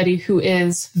somebody who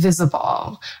is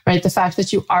visible, right? The fact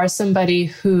that you are somebody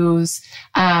who's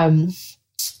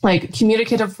like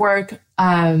communicative work,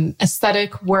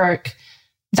 aesthetic work,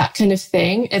 that kind of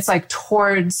thing. It's like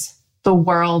towards the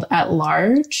world at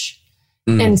large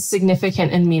in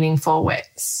significant and meaningful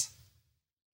ways.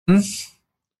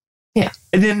 Yeah.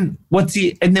 And then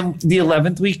the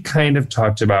 11th we kind of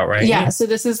talked about, right? Yeah. So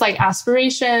this is like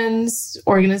aspirations,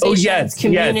 organizations,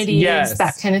 communities,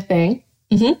 that kind of thing.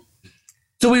 Mm-hmm.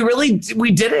 So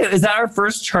we did it. Is that our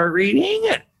first chart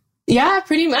reading? Yeah,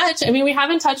 pretty much. I mean, we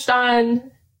haven't touched on,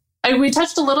 we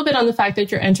touched a little bit on the fact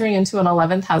that you're entering into an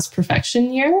 11th house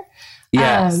perfection year.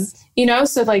 Yes.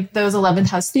 So like those 11th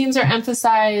house themes are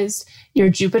emphasized, your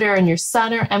Jupiter and your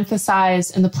sun are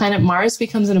emphasized, and the planet Mars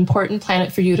becomes an important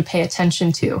planet for you to pay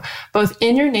attention to, both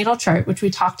in your natal chart, which we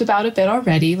talked about a bit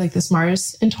already, like this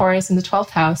Mars in Taurus in the 12th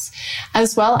house,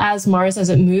 as well as Mars as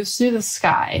it moves through the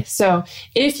sky. So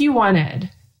if you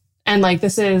wanted, and like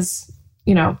this is,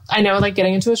 I know like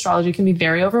getting into astrology can be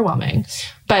very overwhelming,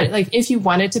 but like if you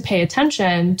wanted to pay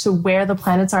attention to where the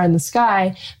planets are in the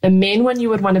sky, the main one you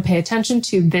would want to pay attention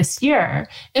to this year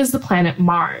is the planet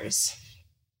Mars,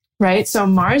 right? So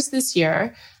Mars this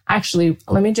year, actually,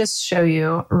 let me just show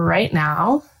you right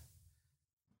now.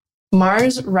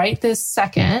 Mars right this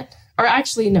second, or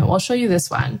actually, no, I'll show you this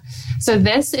one. So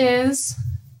this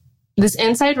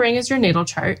inside ring is your natal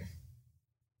chart.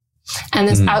 And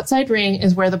this outside ring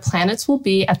is where the planets will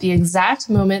be at the exact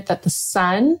moment that the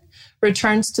sun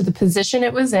returns to the position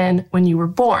it was in when you were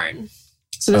born.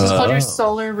 So this is called your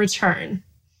solar return,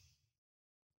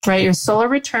 right? Your solar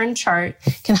return chart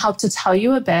can help to tell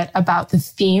you a bit about the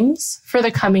themes for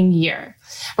the coming year.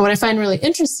 And what I find really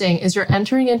interesting is you're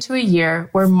entering into a year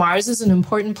where Mars is an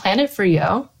important planet for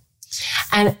you.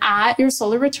 And at your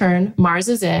solar return, Mars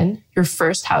is in your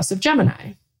first house of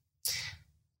Gemini.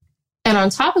 And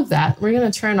on top of that, we're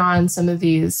going to turn on some of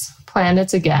these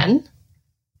planets again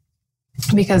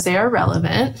because they are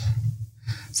relevant.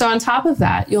 So on top of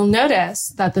that, you'll notice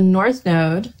that the North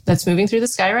Node that's moving through the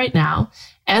sky right now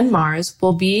and Mars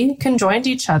will be conjoined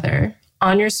each other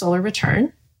on your solar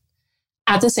return.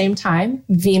 At the same time,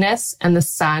 Venus and the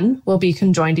Sun will be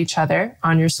conjoined each other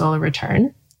on your solar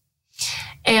return.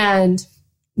 And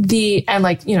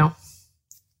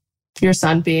your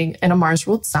sun being in a Mars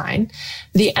ruled sign,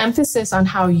 the emphasis on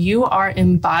how you are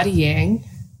embodying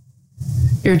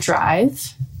your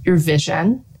drive, your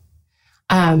vision,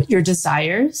 your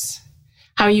desires,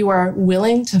 how you are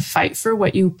willing to fight for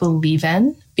what you believe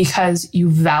in because you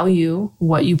value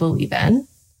what you believe in.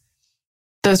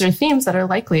 Those are themes that are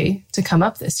likely to come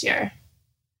up this year.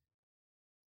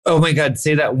 Oh my God,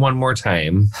 say that one more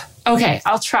time. Okay,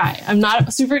 I'll try. I'm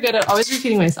not super good at always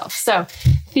repeating myself. So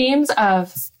themes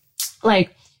of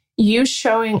like you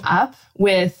showing up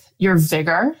with your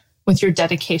vigor, with your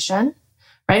dedication,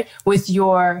 right? With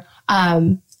your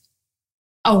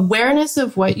awareness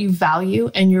of what you value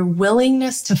and your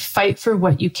willingness to fight for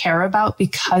what you care about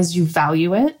because you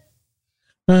value it.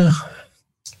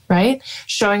 Right?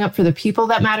 Showing up for the people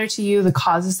that matter to you, the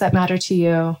causes that matter to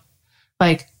you.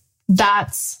 Like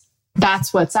that's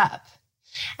what's up.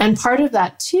 And part of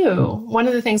that too, one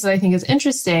of the things that I think is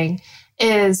interesting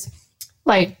is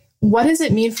like, what does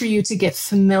it mean for you to get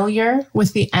familiar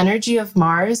with the energy of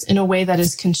Mars in a way that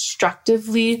is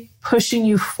constructively pushing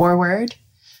you forward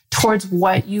towards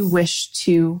what you wish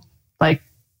to like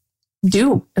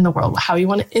do in the world, how you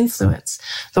want to influence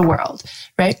the world,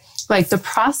 right? Like the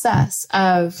process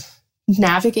of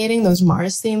navigating those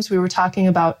Mars themes we were talking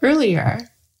about earlier,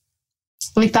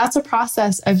 like that's a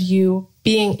process of you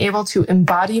being able to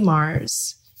embody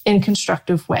Mars in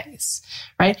constructive ways,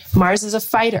 right? Mars is a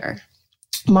fighter.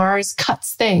 Mars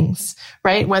cuts things,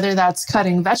 right? Whether that's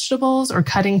cutting vegetables or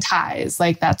cutting ties,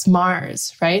 like that's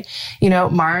Mars, right? You know,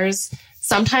 Mars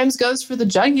sometimes goes for the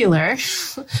jugular,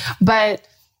 but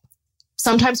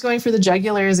sometimes going for the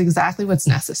jugular is exactly what's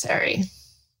necessary,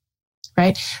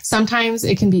 right? Sometimes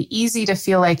it can be easy to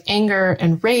feel like anger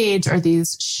and rage are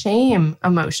these shame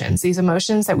emotions, these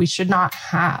emotions that we should not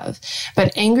have.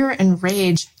 But anger and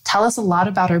rage tell us a lot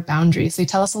about our boundaries. They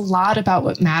tell us a lot about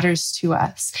what matters to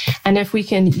us. And if we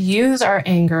can use our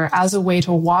anger as a way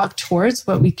to walk towards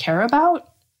what we care about,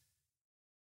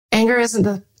 anger isn't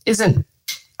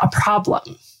a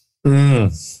problem.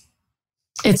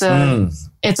 It's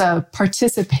a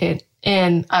participant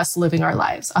in us living our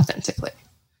lives authentically.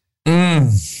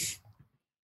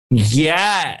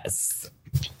 Yes.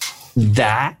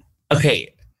 That,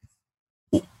 okay.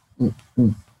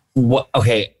 What,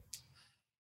 okay.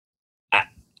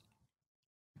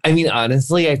 I mean,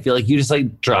 honestly, I feel like you just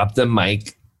like dropped the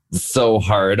mic so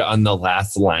hard on the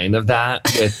last line of that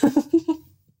with,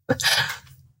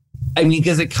 I mean,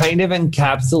 because it kind of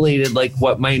encapsulated like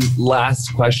what my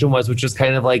last question was, which was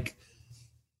kind of like,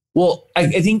 well,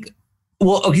 I think,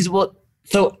 well, okay,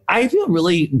 so I feel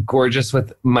really gorgeous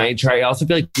with my chart. I also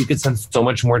feel like we could spend so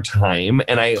much more time,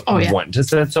 and I want to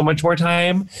spend so much more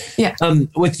time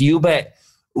with you. But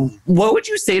what would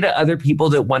you say to other people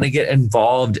that want to get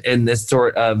involved in this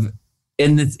sort of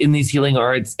in these healing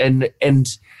arts, and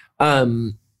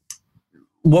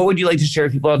what would you like to share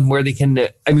with people on where they can?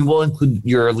 I mean, we'll include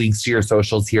your links to your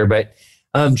socials here, but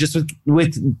just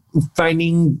with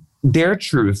finding their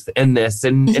truth in this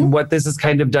and what this has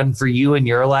kind of done for you in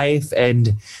your life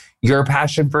and your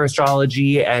passion for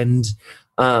astrology and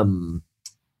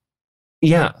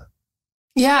yeah.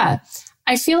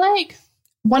 I feel like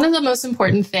one of the most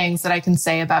important things that I can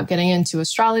say about getting into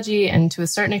astrology and to a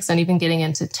certain extent even getting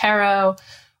into tarot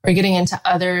or getting into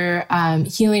other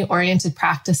healing oriented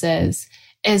practices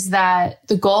is that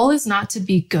the goal is not to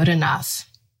be good enough,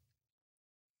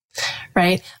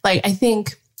 right? Like I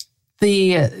think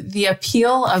the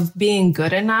appeal of being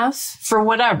good enough for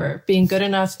whatever, being good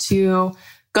enough to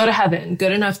go to heaven,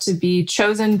 good enough to be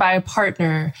chosen by a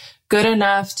partner, good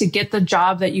enough to get the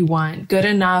job that you want, good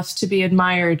enough to be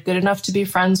admired, good enough to be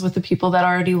friends with the people that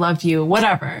already love you,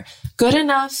 whatever. Good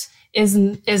enough is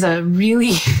a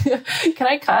really, can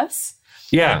I cuss?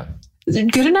 Yeah.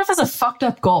 Good enough is a fucked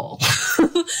up goal.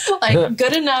 Like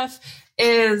good enough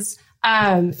is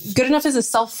a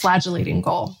self-flagellating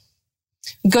goal.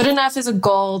 Good enough is a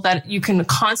goal that you can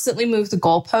constantly move the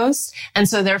goalpost and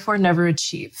so therefore never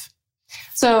achieve.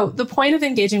 So the point of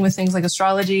engaging with things like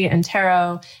astrology and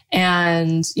tarot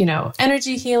and, you know,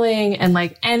 energy healing and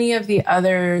like any of the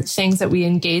other things that we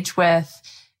engage with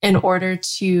in order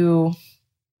to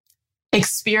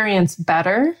experience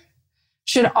better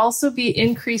should also be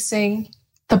increasing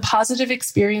the positive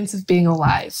experience of being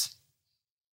alive,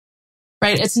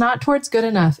 right? It's not towards good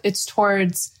enough. It's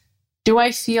towards, do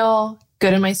I feel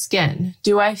good in my skin?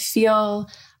 Do I feel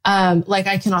like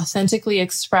I can authentically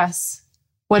express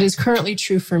what is currently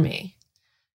true for me?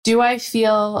 Do I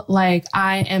feel like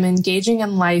I am engaging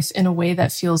in life in a way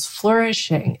that feels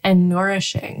flourishing and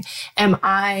nourishing? Am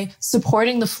I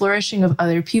supporting the flourishing of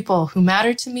other people who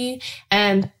matter to me?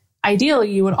 And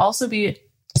ideally, you would also be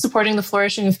supporting the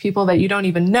flourishing of people that you don't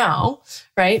even know,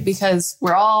 right? Because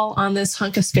we're all on this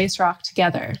hunk of space rock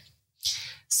together.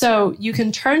 So you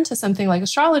can turn to something like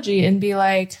astrology and be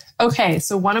like, okay,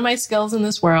 so one of my skills in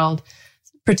this world,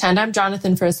 pretend I'm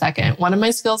Jonathan for a second. One of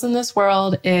my skills in this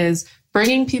world is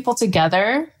bringing people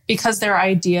together because their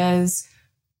ideas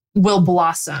will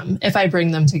blossom if I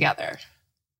bring them together,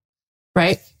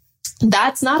 right?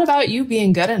 that's not about you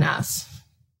being good enough.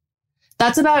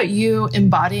 That's about you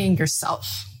embodying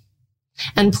yourself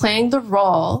and playing the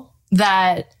role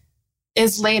that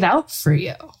is laid out for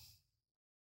you.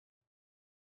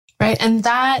 Right. And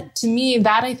that, to me,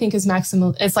 that I think is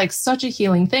maximal. It's like such a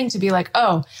healing thing to be like,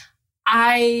 oh,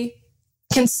 I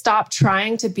can stop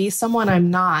trying to be someone I'm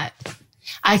not.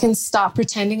 I can stop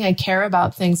pretending I care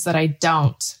about things that I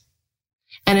don't.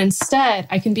 And instead,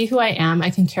 I can be who I am.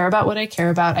 I can care about what I care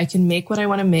about. I can make what I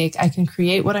want to make. I can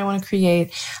create what I want to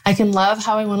create. I can love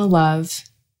how I want to love.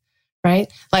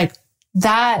 Right. Like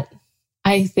that,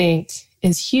 I think,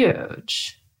 is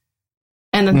huge.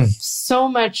 And so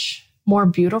much more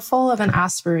beautiful of an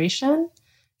aspiration,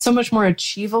 so much more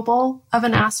achievable of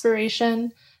an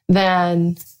aspiration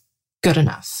than good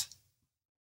enough.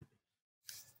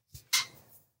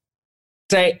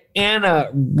 Diana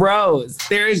Rose,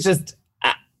 there is just,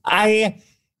 I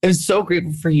am so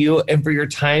grateful for you and for your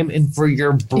time and for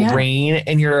your brain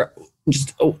and your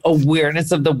just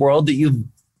awareness of the world that you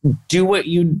do what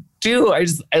you do. I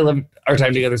love our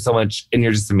time together so much, and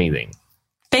you're just amazing.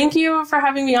 Thank you for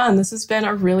having me on. This has been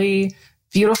a really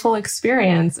beautiful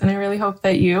experience, and I really hope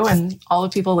that you and all the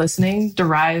people listening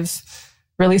derive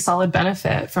really solid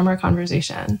benefit from our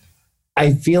conversation.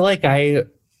 I feel like they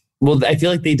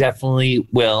definitely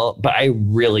will, but I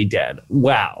really did.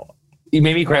 Wow. You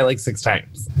made me cry like 6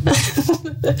 times.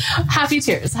 Happy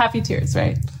tears,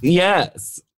 right?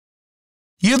 Yes.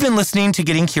 You've been listening to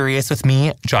Getting Curious with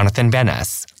me, Jonathan Van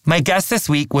Ness. My guest this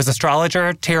week was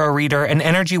astrologer, tarot reader, and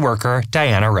energy worker,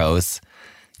 Diana Rose.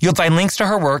 You'll find links to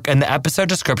her work in the episode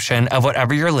description of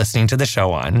whatever you're listening to the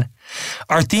show on.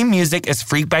 Our theme music is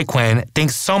Freak by Quinn.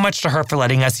 Thanks so much to her for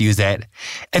letting us use it.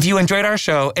 If you enjoyed our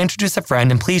show, introduce a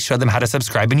friend and please show them how to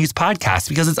subscribe and use podcasts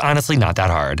because it's honestly not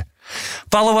that hard.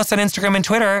 Follow us on Instagram and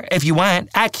Twitter if you want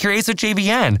at Curious with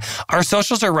JVN. Our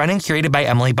socials are run and curated by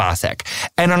Emily Bosick.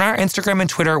 And on our Instagram and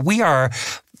Twitter, we are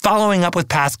following up with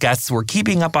past guests. We're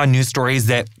keeping up on news stories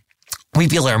that we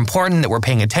feel are important, that we're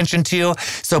paying attention to.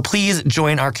 So please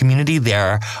join our community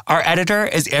there. Our editor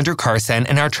is Andrew Carson,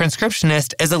 and our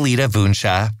transcriptionist is Alita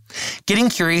Vunsha. Getting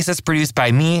Curious is produced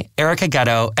by me, Erica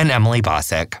Ghetto, and Emily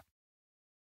Bosick.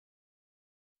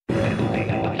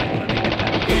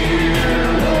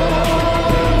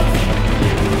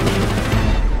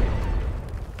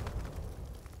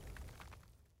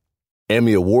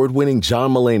 Emmy award-winning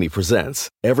John Mulaney presents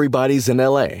Everybody's in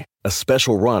L.A., a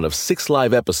special run of 6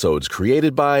 live episodes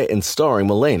created by and starring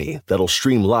Mulaney that'll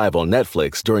stream live on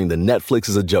Netflix during the Netflix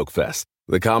is a Joke Fest.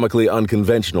 The comically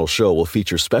unconventional show will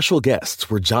feature special guests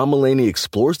where John Mulaney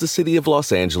explores the city of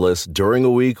Los Angeles during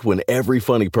a week when every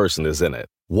funny person is in it.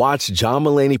 Watch John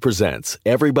Mulaney Presents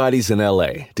Everybody's in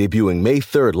L.A., debuting May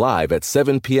 3rd live at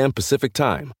 7 p.m. Pacific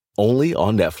Time, only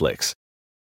on Netflix.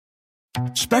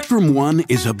 Spectrum One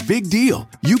is a big deal.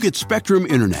 You get Spectrum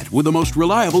Internet with the most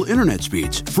reliable internet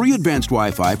speeds, free advanced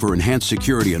Wi-Fi for enhanced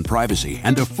security and privacy,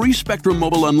 and a free Spectrum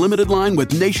Mobile Unlimited line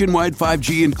with nationwide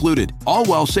 5G included, all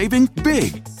while saving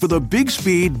big. For the big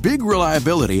speed, big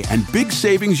reliability, and big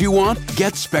savings you want,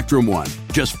 get Spectrum One.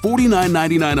 Just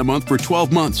 $49.99 a month for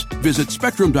 12 months. Visit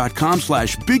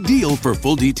spectrum.com/big deal for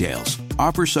full details.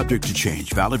 Offer subject to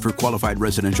change. Valid for qualified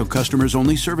residential customers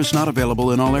only. Service not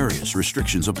available in all areas.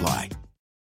 Restrictions apply.